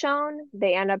are shown,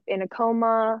 they end up in a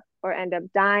coma or end up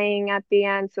dying at the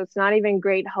end. So it's not even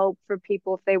great hope for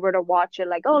people if they were to watch it,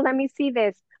 like, oh, let me see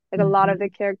this. Like a lot of the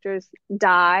Mhm. characters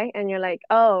die, and you're like,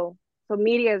 oh, so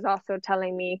media is also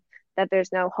telling me that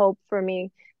there's no hope for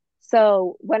me.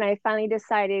 So when I finally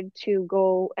decided to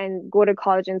go to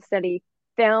college and study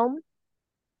film,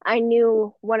 I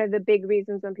knew one of the big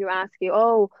reasons when people ask you,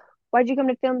 oh, why'd you come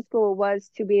to film school,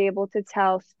 was to be able to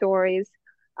tell stories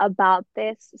about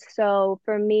this. So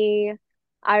for me,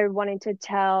 I wanted to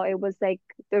tell, it was like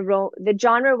the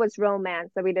genre was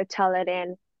romance that we to tell it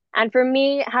in. And for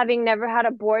me, having never had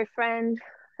a boyfriend,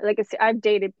 I've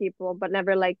dated people, but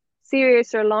never like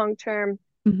serious or long term.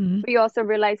 Mhm. We also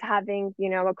realize having,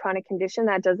 a chronic condition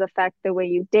that does affect the way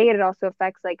you date. It also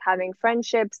affects like having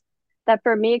friendships. That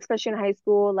for me, especially in high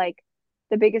school, like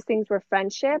the biggest things were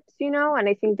friendships, and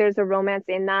I think there's a romance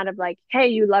in that of like, hey,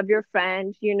 you love your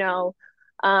friend,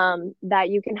 that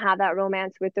you can have that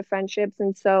romance with the friendships.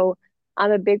 And so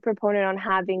I'm a big proponent on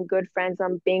having good friends,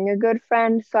 on being a good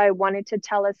friend. So I wanted to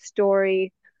tell a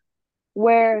story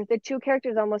where the two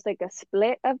characters almost like a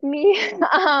split of me.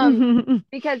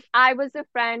 Because I was a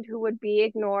friend who would be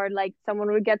ignored, like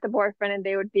someone would get the boyfriend and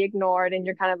they would be ignored, and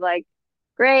you're kind of like,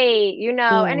 great,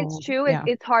 and it's Oh, true, yeah.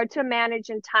 it's hard to manage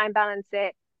and time balance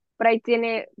it. But I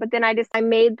didn't, but then I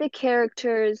made the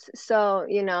characters so,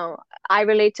 I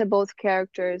relate to both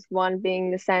characters, one being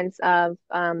the sense of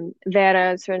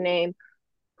Vera is her name,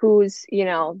 who's,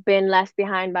 been left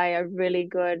behind by a really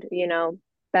good,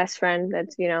 best friend.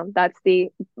 That's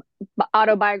the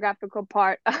autobiographical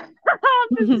part of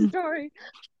the story.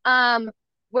 Um,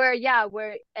 where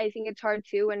I think it's hard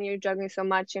too when you're juggling so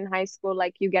much in high school,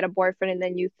 like you get a boyfriend and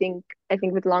then you think, I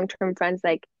think with long-term friends,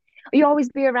 like you always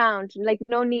be around, like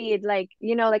no need, like,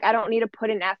 like I don't need to put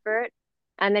in effort.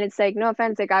 And then it's like, no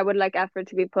offense, like I would like effort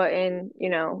to be put in,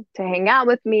 to hang out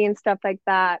with me and stuff like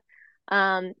that.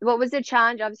 What was the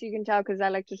challenge? Obviously, you can tell because I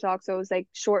like to talk. So it was like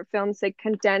short films, like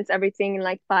condense everything in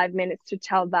like 5 minutes to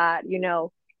tell that,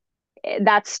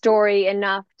 that story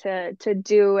enough to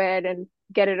do it and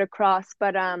get it across.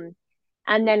 But and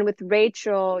then with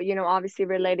Rachel, obviously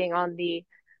relating on the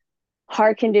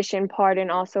heart condition part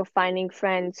and also finding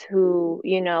friends who,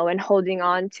 and holding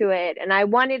on to it. And I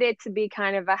wanted it to be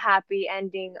kind of a happy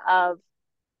ending of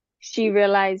she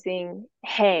realizing,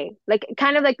 hey, like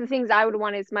kind of like the things I would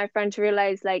want is my friend to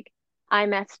realize like I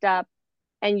messed up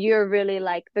and you're really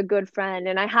like the good friend.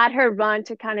 And I had her run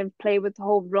to kind of play with the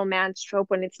whole romance trope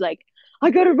when it's like, I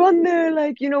gotta run there,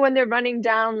 like, when they're running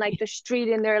down like the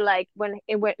street and they're like when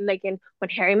it went like in when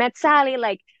Harry met Sally,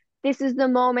 like this is the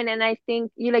moment. And I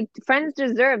think you like friends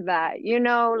deserve that,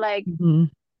 like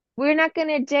Mhm. we're not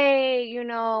gonna date,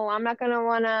 I'm not gonna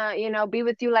wanna, be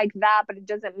with you like that, but it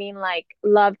doesn't mean like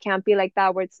love can't be like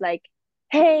that, where it's like,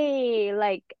 hey,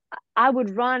 like I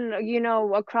would run,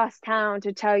 across town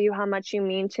to tell you how much you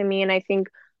mean to me. And I think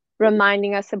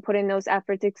reminding us to put in those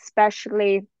efforts,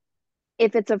 especially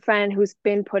if it's a friend who's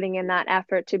been putting in that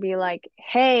effort to be like,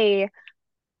 hey,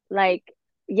 like,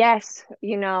 yes,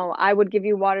 I would give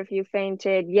you water if you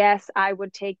fainted. Yes, I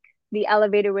would take the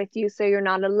elevator with you so you're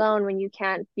not alone when you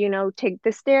can't, take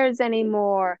the stairs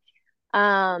anymore.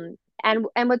 And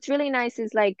what's really nice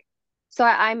is like, so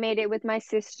I made it with my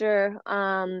sister,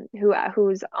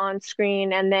 who's on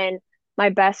screen, and then my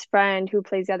best friend who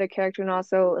plays the other character and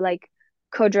also like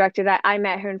co-directed that. I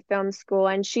met her in film school,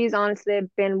 and she's honestly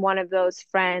been one of those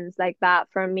friends like that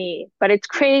for me. But it's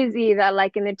crazy that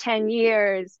like in the 10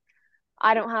 years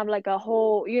I don't have like a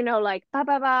whole, like ba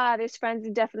ba ba. There's friends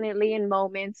definitely in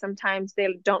moments. Sometimes they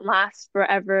don't last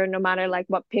forever, no matter like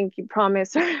what pinky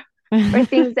promise or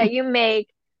things that you make.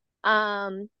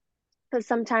 Um, because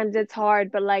sometimes it's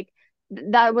hard, but like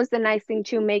that was the nice thing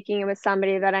too, making it with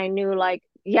somebody that I knew, like,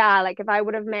 yeah, like if I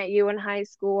would have met you in high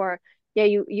school, or yeah,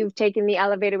 you've taken the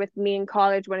elevator with me in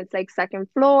college when it's like second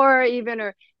floor even,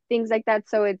 or things like that.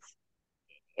 So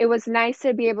it was nice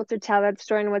to be able to tell that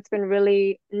story. And what's been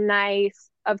really nice,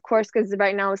 of course, because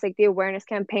right now it's like the awareness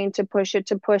campaign to push it,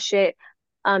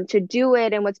 to do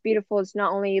it. And what's beautiful is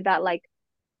not only that, like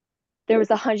there was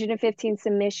 115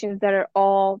 submissions that are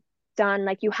all done.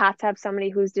 Like you have to have somebody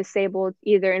who's disabled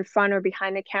either in front or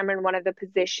behind the camera in one of the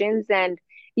positions. And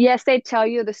yes, they tell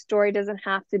you the story doesn't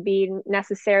have to be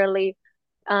necessarily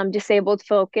disabled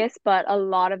focused, but a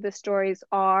lot of the stories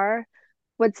are.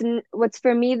 What's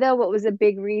for me though, what was a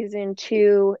big reason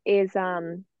too is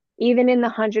even in the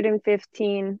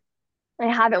 115, I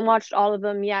haven't watched all of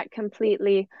them yet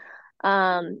completely.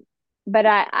 Um, but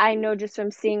I know just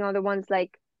from seeing all the ones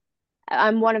like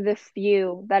I'm one of the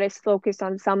few that is focused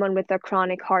on someone with a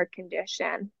chronic heart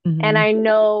condition. And Hmm. I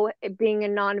know it being a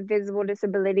non-visible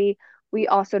disability, we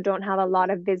also don't have a lot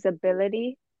of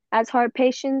visibility as heart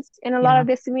patients in a lot Yeah. of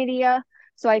this media.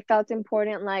 So I felt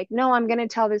important, like, no, I'm going to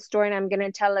tell this story and I'm going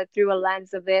to tell it through a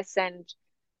lens of this. And,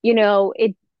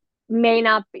 it may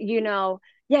not,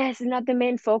 yes, not the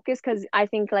main focus, because I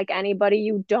think, like anybody,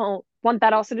 you don't want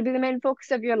that also to be the main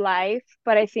focus of your life.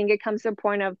 But I think it comes to a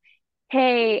point of,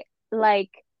 hey, like,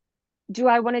 do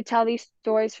I want to tell these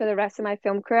stories for the rest of my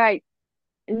film career?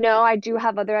 No, I do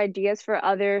have other ideas for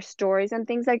other stories and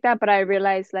things like that, but I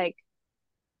realize, like,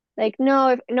 no,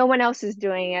 if no one else is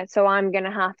doing it, so I'm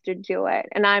gonna have to do it.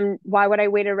 And why would I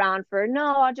wait around for,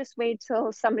 no, I'll just wait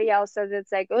till somebody else says.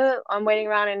 It's like, oh, I'm waiting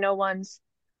around and no one's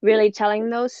really telling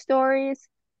those stories.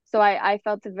 So I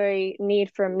felt a very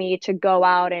need for me to go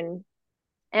out and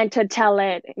to tell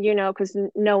it, because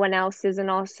no one else is. And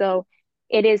also,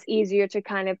 it is easier to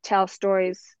kind of tell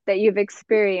stories that you've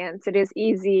experienced. It is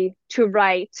easy to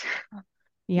write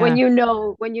when Yeah.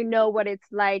 you know what it's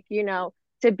like,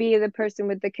 to be the person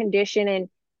with the condition, and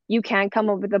you can't come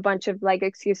up with a bunch of like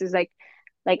excuses, like,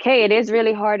 hey, it is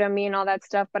really hard on me and all that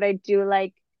stuff. But I do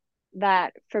like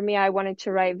that. For me, I wanted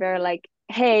to write very like,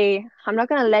 hey, I'm not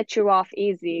going to let you off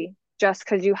easy just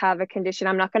because you have a condition.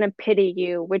 I'm not going to pity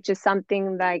you, which is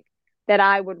something like that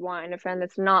I would want in a friend,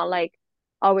 that's not like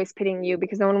always pitying you,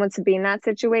 because no one wants to be in that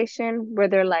situation where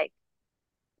they're like,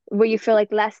 where you feel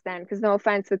like less than. Because no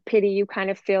offense, with pity, you kind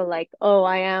of feel like, oh,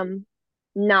 I am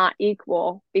not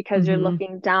equal because you're Hmm.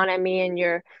 looking down at me and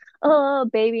you're, oh,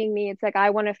 babying me. It's like,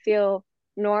 I want to feel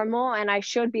normal, and I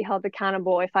should be held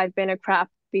accountable if I've been a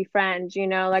crappy friend,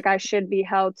 like I should be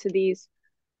held to these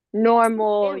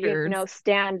normal, Standards.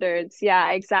 standards.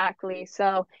 Yeah, exactly.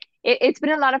 So it's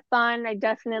been a lot of fun. I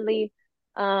definitely,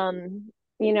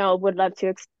 would love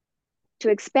to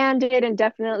expand it, and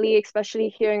definitely, especially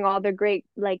hearing all the great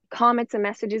like comments and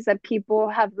messages that people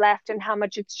have left and how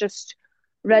much it's just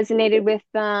resonated with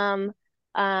them.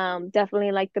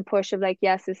 Definitely like the push of like,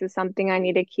 yes, this is something I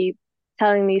need to keep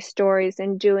telling these stories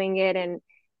and doing it.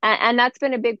 And that's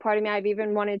been a big part of me. I've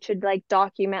even wanted to like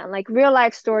document like real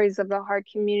life stories of the heart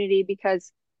community,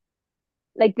 because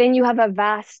like then you have a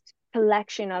vast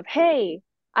collection of, hey,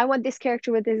 I want this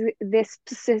character with this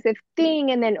specific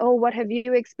thing. And then, oh, what have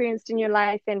you experienced in your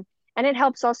life? And it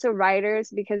helps also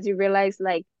writers, because you realize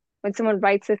like when someone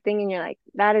writes a thing and you're like,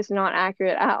 that is not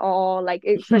accurate at all, like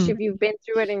especially if you've been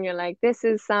through it and you're like, this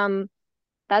is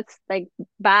that's like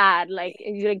bad, like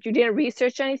you didn't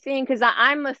research anything. Because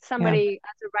I'm Yeah. somebody,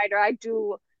 as a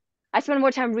writer, I spend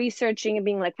more time researching and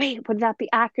being like, wait, would that be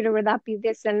accurate, or would that be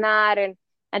this and that,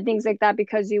 and things like that,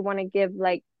 because you want to give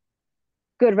like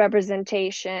good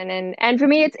representation. And for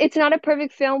me, it's not a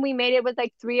perfect film. We made it with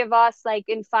like three of us, like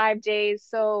in 5 days.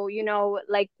 So,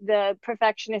 like the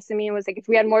perfectionist in me was like, if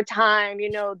we had more time,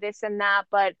 this and that.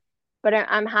 But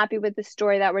I'm happy with the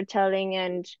story that we're telling.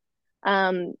 And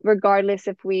regardless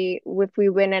if we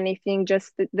win anything,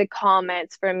 just the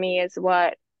comments for me is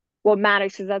what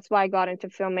matters. Because that's why I got into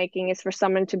filmmaking, is for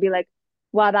someone to be like,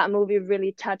 wow, that movie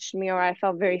really touched me, or I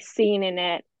felt very seen in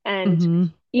it. And Hmm.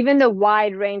 even the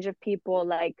wide range of people,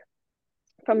 like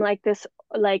from like this,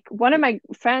 like one of my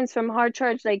friends from Hard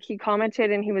Church, like he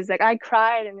commented and he was like, I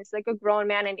cried, and it's like a grown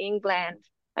man in England.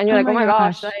 And you're Oh like, oh my my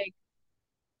gosh, gosh. like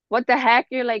what the heck?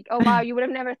 You're like, oh wow, you would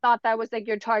have never thought that was like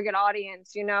your target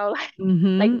audience, like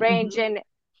Hmm. range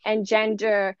and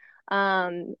gender.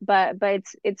 But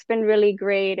it's been really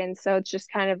great. And so it's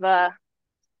just kind of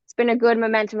it's been a good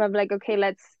momentum of like, okay,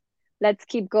 let's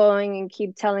keep going and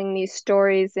keep telling these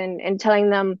stories, and telling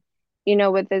them,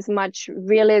 with as much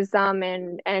realism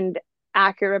and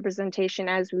accurate representation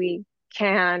as we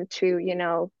can,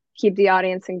 to, keep the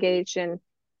audience engaged,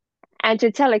 and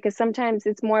to tell it, because sometimes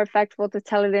it's more effective to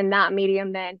tell it in that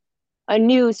medium than a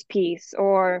news piece,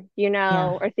 or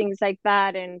Yeah. or things like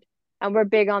that. And we're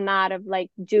big on that, of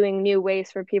like doing new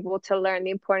ways for people to learn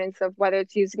the importance of whether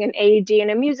it's using an AED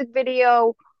in a music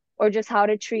video, or just how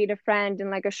to treat a friend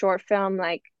in like a short film.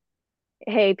 Like,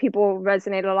 hey, people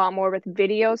resonate a lot more with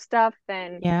video stuff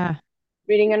than Yeah.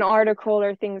 reading an article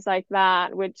or things like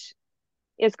that, which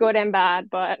is good and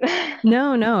bad. But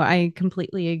No, no, I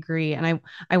completely agree. And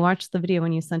I watched the video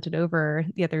when you sent it over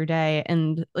the other day,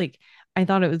 and like I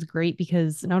thought it was great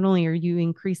because not only are you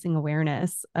increasing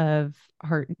awareness of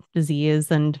heart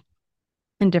disease and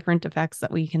different effects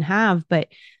that we can have, but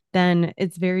then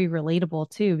it's very relatable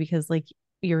too, because like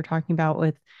you were talking about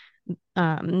with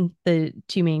the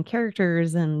two main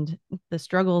characters and the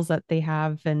struggles that they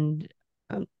have, and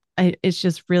it's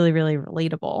just really really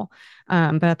relatable.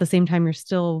 But at the same time you're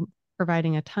still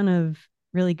providing a ton of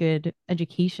really good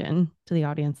education to the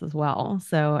audience as well.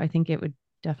 So I think it would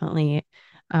definitely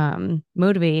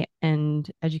motivate and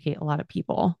educate a lot of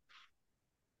people.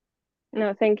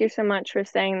 No, thank you so much for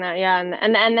saying that. Yeah,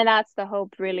 and then that's the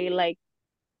hope, really. Like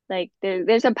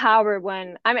there's a power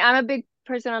when I mean I'm a big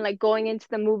person on like going into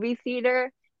the movie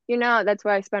theater. That's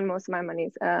where I spend most of my money,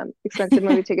 expensive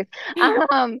movie tickets.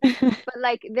 But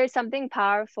like there's something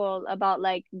powerful about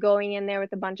like going in there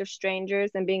with a bunch of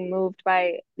strangers and being moved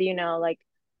by, like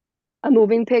a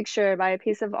moving picture, by a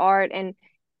piece of art, and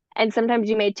sometimes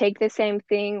you may take the same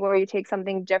thing or you take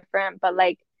something different, but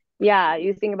like yeah,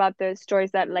 you think about the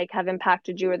stories that like have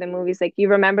impacted you or the movies, like you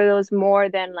remember those more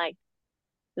than like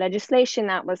legislation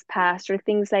that was passed or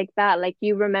things like that. Like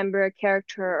you remember a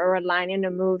character or a line in a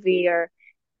movie or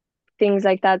things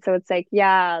like that. So it's like,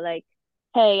 yeah, like,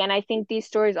 hey, and I think these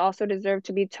stories also deserve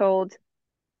to be told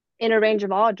in a range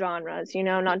of all genres,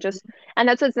 not just, and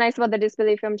that's what's nice about the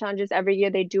Disability Film Challenges. Every year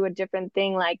they do a different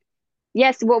thing. Like,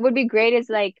 yes, what would be great is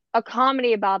like a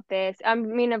comedy about this. I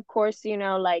mean, of course,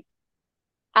 like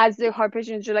as the hard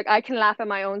patient, you're like, I can laugh at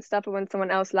my own stuff, and when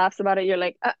someone else laughs about it, you're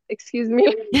like, excuse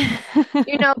me.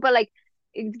 But like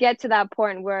get to that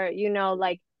point where,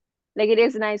 like it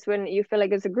is nice when you feel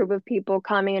like it's a group of people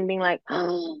coming and being like,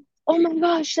 oh my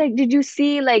gosh, like, did you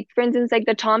see, like, for instance, like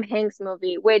the Tom Hanks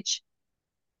movie, which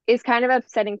is kind of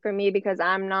upsetting for me because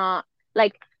I'm not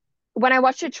like, when I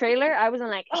watched the trailer, I wasn't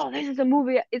like, oh, this is a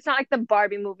movie. It's not like the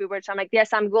Barbie movie, which I'm like,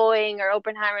 yes, I'm going, or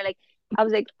Oppenheimer. Like, I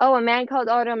was like, oh, A Man Called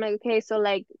Otto. I'm like, okay, so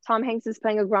like Tom Hanks is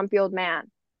playing a grumpy old man,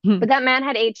 but that man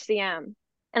had HCM,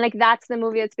 and like that's the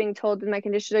movie that's being told with my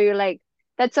condition. So you're like,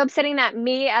 that's so upsetting that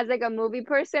me as like a movie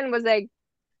person was like,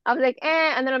 I was like,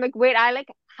 and then I'm like, wait, I like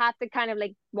have to kind of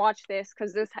like watch this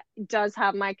because this does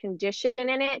have my condition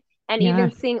in it, and Yeah.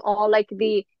 even seeing all like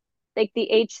the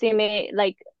HCMA,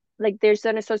 like there's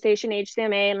an association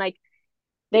HCMA, and like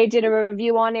they did a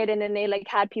review on it, and then they like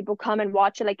had people come and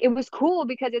watch it. Like it was cool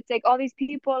because it's like all these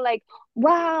people like,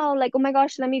 wow, like, oh my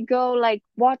gosh, let me go like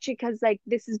watch it because like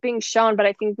this is being shown. But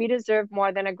I think we deserve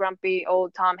more than a grumpy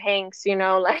old Tom Hanks,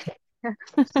 like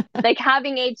like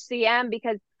having HCM,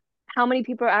 because how many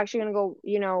people are actually gonna go,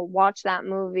 watch that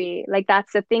movie? Like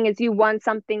that's the thing, is you want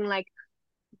something like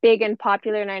big and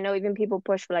popular, and I know even people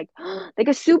push for like like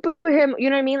a superhero, you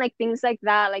know what I mean? Like things like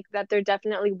that they're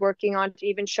definitely working on to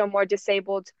even show more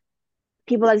disabled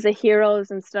people as the heroes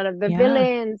instead of the Yeah.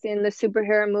 villains in the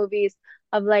superhero movies.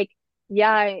 Of like,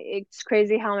 yeah, it's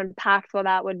crazy how impactful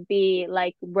that would be,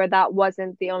 like where that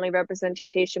wasn't the only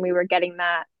representation, we were getting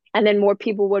that, and then more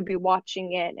people would be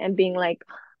watching it and being like,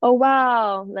 oh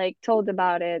wow, like told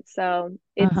about it. So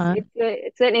Uh-huh.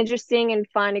 it's an interesting and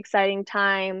fun, exciting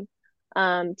time,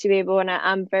 to be able, and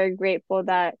I'm very grateful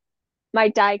that my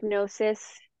diagnosis,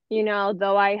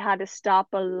 though I had to stop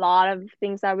a lot of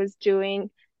things I was doing,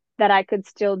 that I could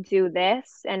still do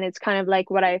this. And it's kind of like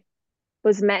what I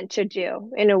was meant to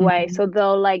do in a way. Mhm. So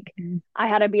though like Mhm. I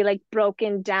had to be like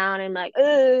broken down and like,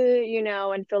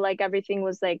 and feel like everything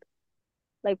was like,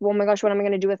 oh my gosh, what am I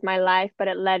going to do with my life? But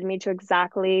it led me to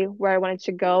exactly where I wanted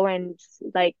to go. And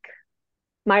like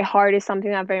my heart is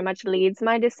something that very much leads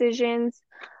my decisions.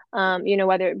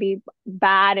 Whether it be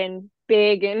bad and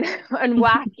big and and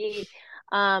wacky,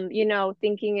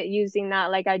 thinking it, using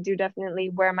that, like I do definitely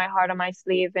wear my heart on my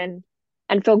sleeve, and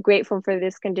feel grateful for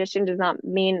this condition does not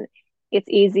mean it's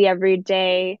easy every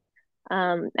day.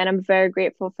 And I'm very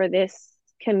grateful for this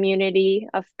community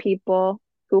of people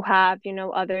who have,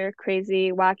 other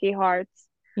crazy, wacky hearts.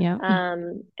 Yeah.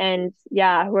 And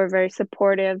yeah, who are very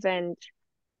supportive, and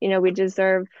we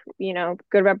deserve,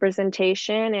 good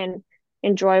representation and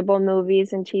enjoyable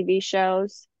movies and TV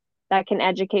shows that can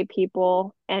educate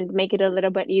people and make it a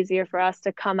little bit easier for us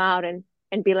to come out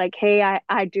and be like, hey,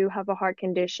 I do have a heart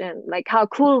condition. Like, how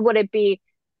cool would it be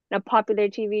in a popular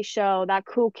TV show, that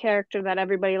cool character that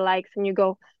everybody likes, and you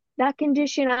go, that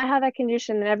condition, I have that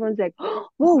condition, and everyone's like,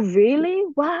 oh, really?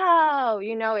 Wow.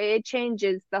 It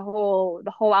changes the whole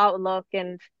outlook,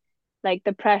 and like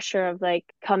the pressure of like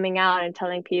coming out and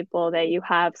telling people that you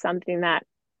have something that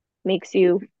makes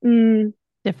you less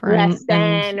Different and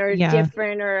than or yeah.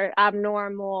 different or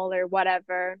abnormal or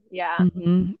whatever. Yeah.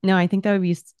 No, I think that would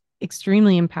be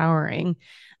extremely empowering.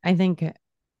 I think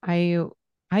I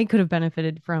I could have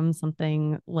benefited from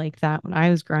something like that when I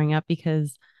was growing up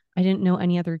because I didn't know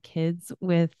any other kids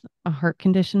with a heart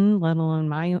condition, let alone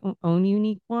my own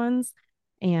unique ones.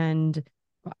 And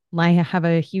I have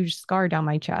a huge scar down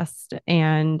my chest,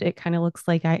 and it kind of looks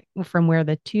like from where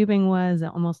the tubing was,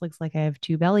 it almost looks like I have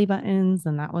two belly buttons.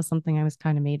 And that was something I was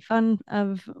kind of made fun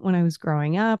of when I was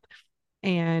growing up.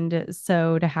 And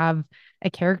so to have a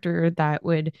character that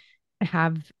would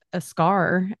have a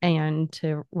scar and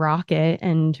to rock it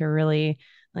and to really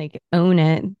like own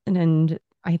it. And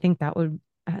I think that would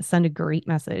send a great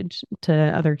message to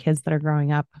other kids that are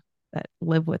growing up that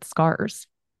live with scars.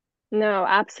 No,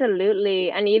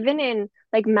 absolutely. And even in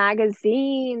like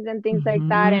magazines and things like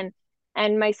that. Hmm.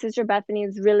 And my sister Bethany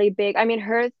is really big. I mean,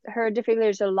 her defibrillators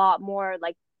is a lot more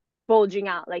like bulging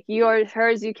out. Like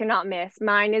hers you cannot miss.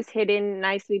 Mine is hidden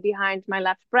nicely behind my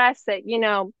left breast that,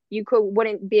 you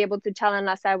wouldn't be able to tell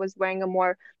unless I was wearing a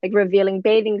more like revealing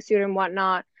bathing suit and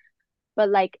whatnot. But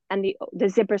like, and the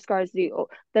zipper scars, the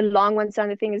long ones on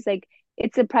the thing is like,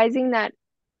 it's surprising that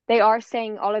they are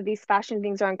saying all of these fashion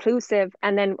things are inclusive,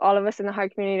 and then all of us in the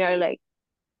heart community are like,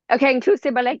 okay,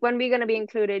 inclusive, but like when we gonna be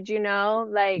included,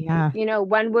 like, Yeah.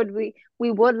 when would we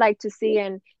would like to see.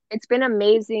 And it's been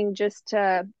amazing just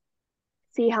to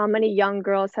see how many young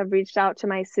girls have reached out to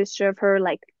my sister of her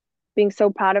like being so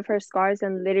proud of her scars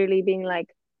and literally being like,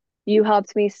 you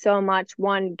helped me so much,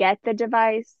 one, get the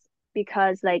device,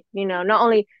 because like, not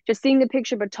only just seeing the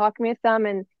picture but talking with them.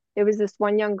 And there was this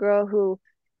one young girl who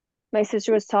my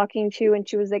sister was talking to, and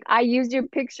she was like, I used your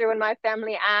picture when my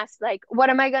family asked like, what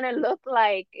am I gonna look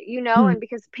like, Hmm. and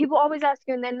because people always ask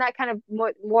you, and then that kind of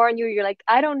more on you, you're like,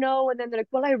 I don't know. And then they're like,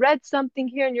 well, I read something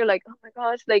here, and you're like, oh my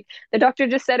gosh, like the doctor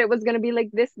just said it was gonna be like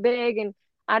this big, and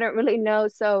I don't really know.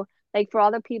 So like for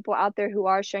all the people out there who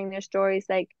are sharing their stories,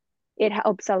 like it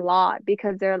helps a lot,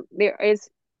 because there is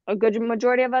a good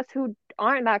majority of us who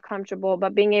aren't that comfortable,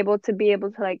 but being able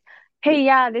to like, hey,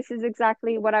 yeah, this is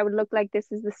exactly what I would look like.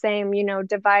 This is the same,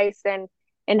 device. And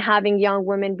having young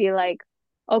women be like,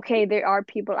 okay, there are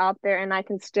people out there and I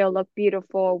can still look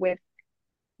beautiful with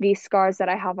these scars that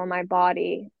I have on my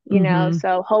body. Hmm.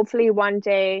 So hopefully one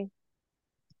day,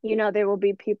 there will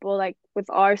be people like with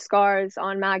our scars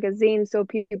on magazines, so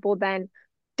people then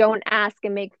don't ask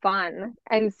and make fun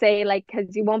and say like,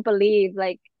 because you won't believe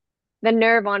like the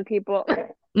nerve on people.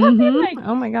 Hmm. Like,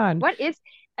 Oh my God. what is,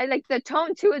 I like the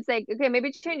tone too? It's like, okay,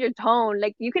 maybe change your tone.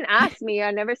 Like, you can ask me.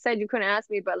 I never said you couldn't ask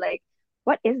me, but like,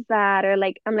 what is that? Or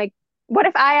like, I'm like, what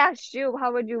if I asked you?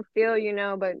 How would you feel?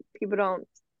 But people don't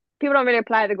really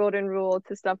apply the golden rule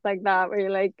to stuff like that, where you're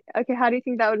like, okay, how do you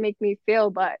think that would make me feel?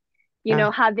 But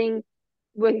Yeah. having,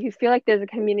 when you feel like there's a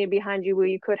community behind you where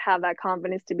you could have that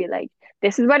confidence to be like,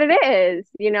 this is what it is,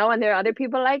 and there are other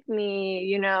people like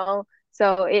me.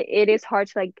 So it is hard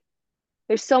to like,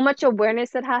 there's so much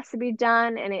awareness that has to be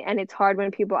done, and it's hard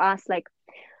when people ask like,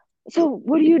 so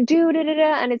what do you do, da, da,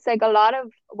 da? And it's like a lot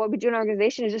of what we do in our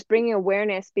organization is just bringing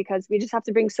awareness, because we just have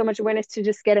to bring so much awareness to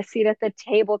just get a seat at the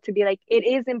table, to be like, it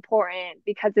is important,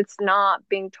 because it's not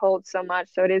being told so much.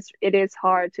 So it is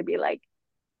hard to be like,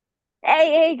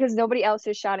 hey, because nobody else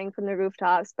is shouting from the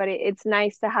rooftops. But it's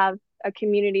nice to have a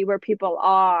community where people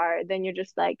are. Then you're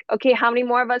just like, okay, how many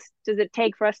more of us does it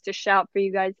take for us to shout for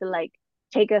you guys to like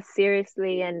take us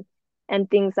seriously, and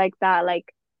things like that.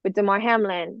 Like with Damar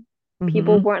Hamlin,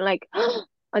 people Hmm. weren't like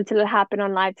until it happened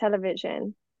on live television,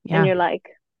 and Yeah. you're like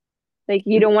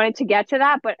you don't want it to get to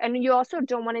that, but and you also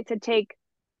don't want it to take.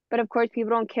 But of course, people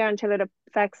don't care until it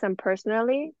affects them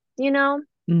personally.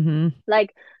 Hmm.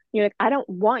 Like, you're like, I don't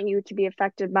want you to be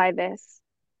affected by this.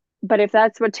 But if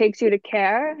that's what takes you to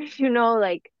care,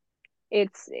 like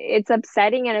it's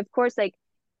upsetting. And of course, like,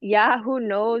 yeah, who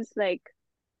knows like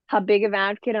how big of an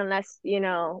advocate, unless,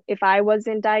 if I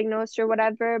wasn't diagnosed or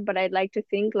whatever. But I'd like to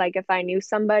think like if I knew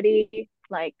somebody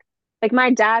like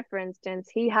my dad, for instance,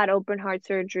 he had open heart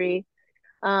surgery.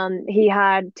 He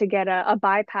had to get a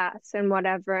bypass and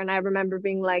whatever. And I remember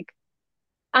being like,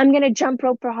 I'm gonna jump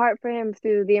rope for heart for him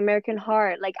through the American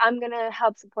Heart. Like, I'm gonna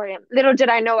help support him. Little did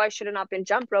I know I should have not been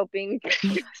jump roping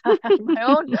because I have my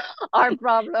own heart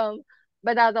problem.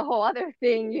 But that's a whole other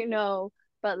thing.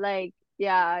 But like,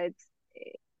 yeah,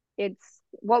 it's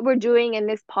what we're doing in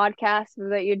this podcast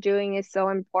that you're doing is so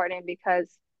important,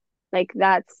 because like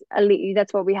that's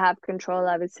what we have control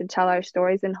of, is to tell our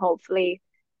stories, and hopefully,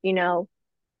 you know,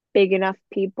 big enough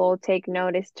people take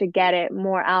notice to get it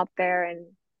more out there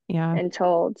Yeah. and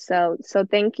told. So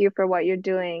thank you for what you're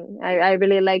doing. I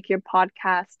really like your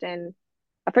podcast. And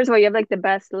first of all, you have like the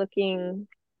best looking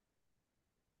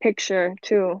picture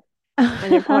too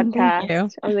on your Thank podcast. you.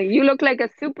 I was like, you look like a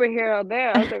superhero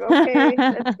there. I was like, okay,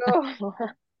 let's go.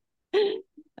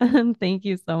 Thank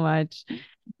you so much.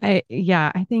 I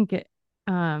think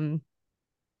um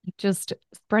just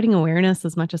spreading awareness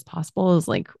as much as possible is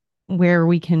like where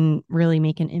we can really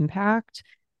make an impact.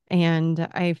 And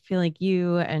I feel like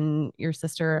you and your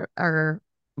sister are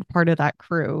part of that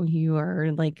crew. You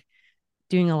are like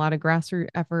doing a lot of grassroots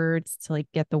efforts to like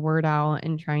get the word out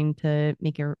and trying to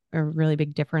make a really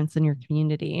big difference in your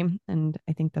community. And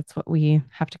I think that's what we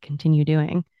have to continue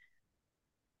doing.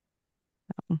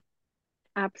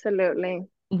 Absolutely.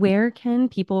 Where can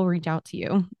people reach out to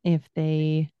you if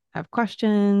they have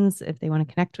questions, if they want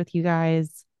to connect with you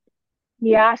guys?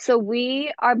 Yeah, so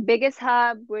our biggest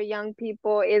hub where young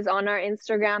people is on our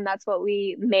Instagram. That's what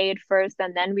we made first,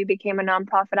 and then we became a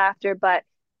nonprofit after. But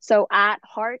so at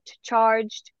Heart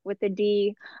Charged with a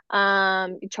D,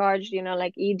 charged,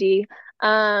 like ED.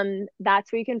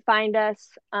 That's where you can find us.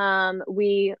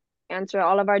 We answer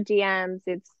all of our DMs.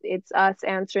 It's us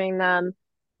answering them.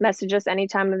 Message us any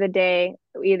time of the day.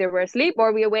 Either we're asleep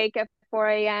or we awake at 4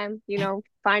 a.m.,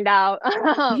 find out.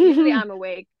 Usually I'm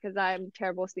awake because I'm a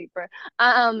terrible sleeper.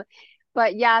 Um,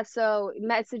 but yeah, so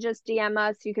message us, DM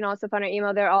us. You can also find our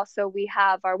email there. Also, we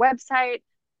have our website,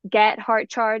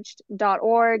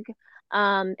 getheartcharged.org,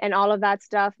 and all of that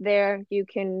stuff there. You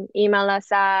can email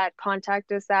us at,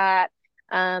 contact us at.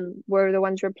 We're the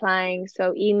ones replying.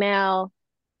 So email,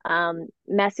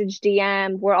 message,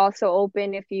 DM. We're also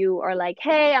open if you are like,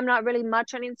 hey, I'm not really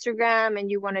much on Instagram and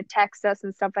you want to text us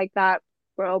and stuff like that.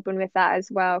 We're open with that as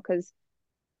well because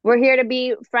we're here to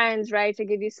be friends, right? To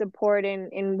give you support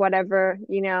in whatever,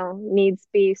 needs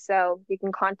be. So you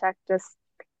can contact us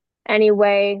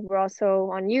anyway. We're also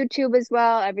on YouTube as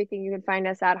well. Everything you can find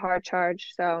us at Heart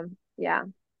Charge. So yeah.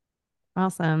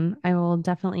 Awesome. I will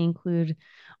definitely include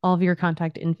all of your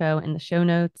contact info in the show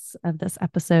notes of this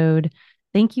episode.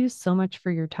 Thank you so much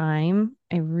for your time.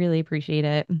 I really appreciate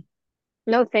it.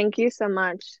 No, thank you so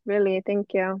much. Really, thank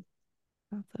you.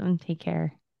 Awesome. Take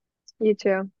care. You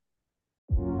too.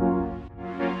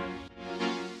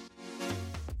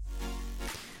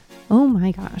 Oh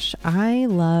my gosh, I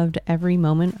loved every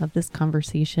moment of this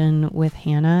conversation with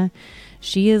Hannah.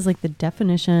 She is like the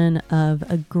definition of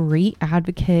a great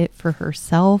advocate for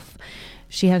herself.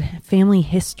 She had family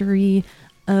history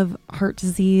of heart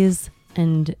disease,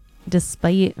 and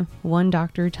despite one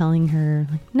doctor telling her,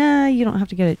 like, nah, you don't have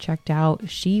to get it checked out,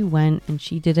 she went and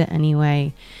she did it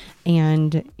anyway.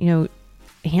 And,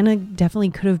 Hannah definitely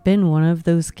could have been one of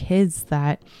those kids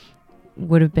that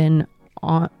would have been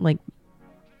on, like,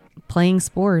 playing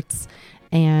sports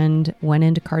and went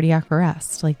into cardiac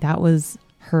arrest. Like, that was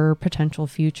her potential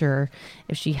future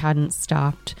if she hadn't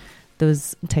stopped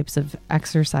those types of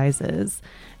exercises.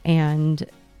 And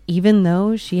even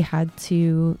though she had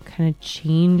to kind of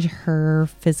change her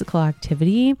physical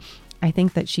activity, I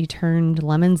think that she turned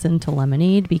lemons into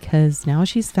lemonade because now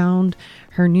she's found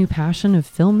her new passion of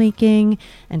filmmaking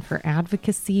and for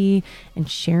advocacy and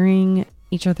sharing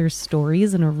each other's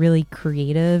stories in a really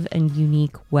creative and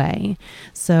unique way.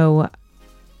 So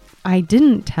I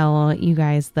didn't tell you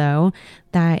guys, though,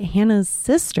 that Hannah's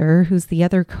sister, who's the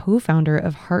other co-founder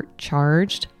of Heart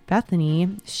Charged, Bethany,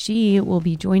 she will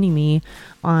be joining me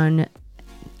on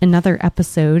another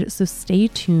episode. So stay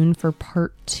tuned for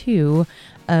part 2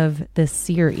 of this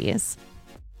series.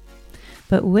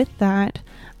 But with that,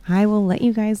 I will let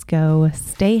you guys go.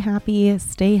 Stay happy,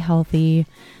 stay healthy.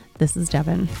 This is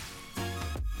Devin.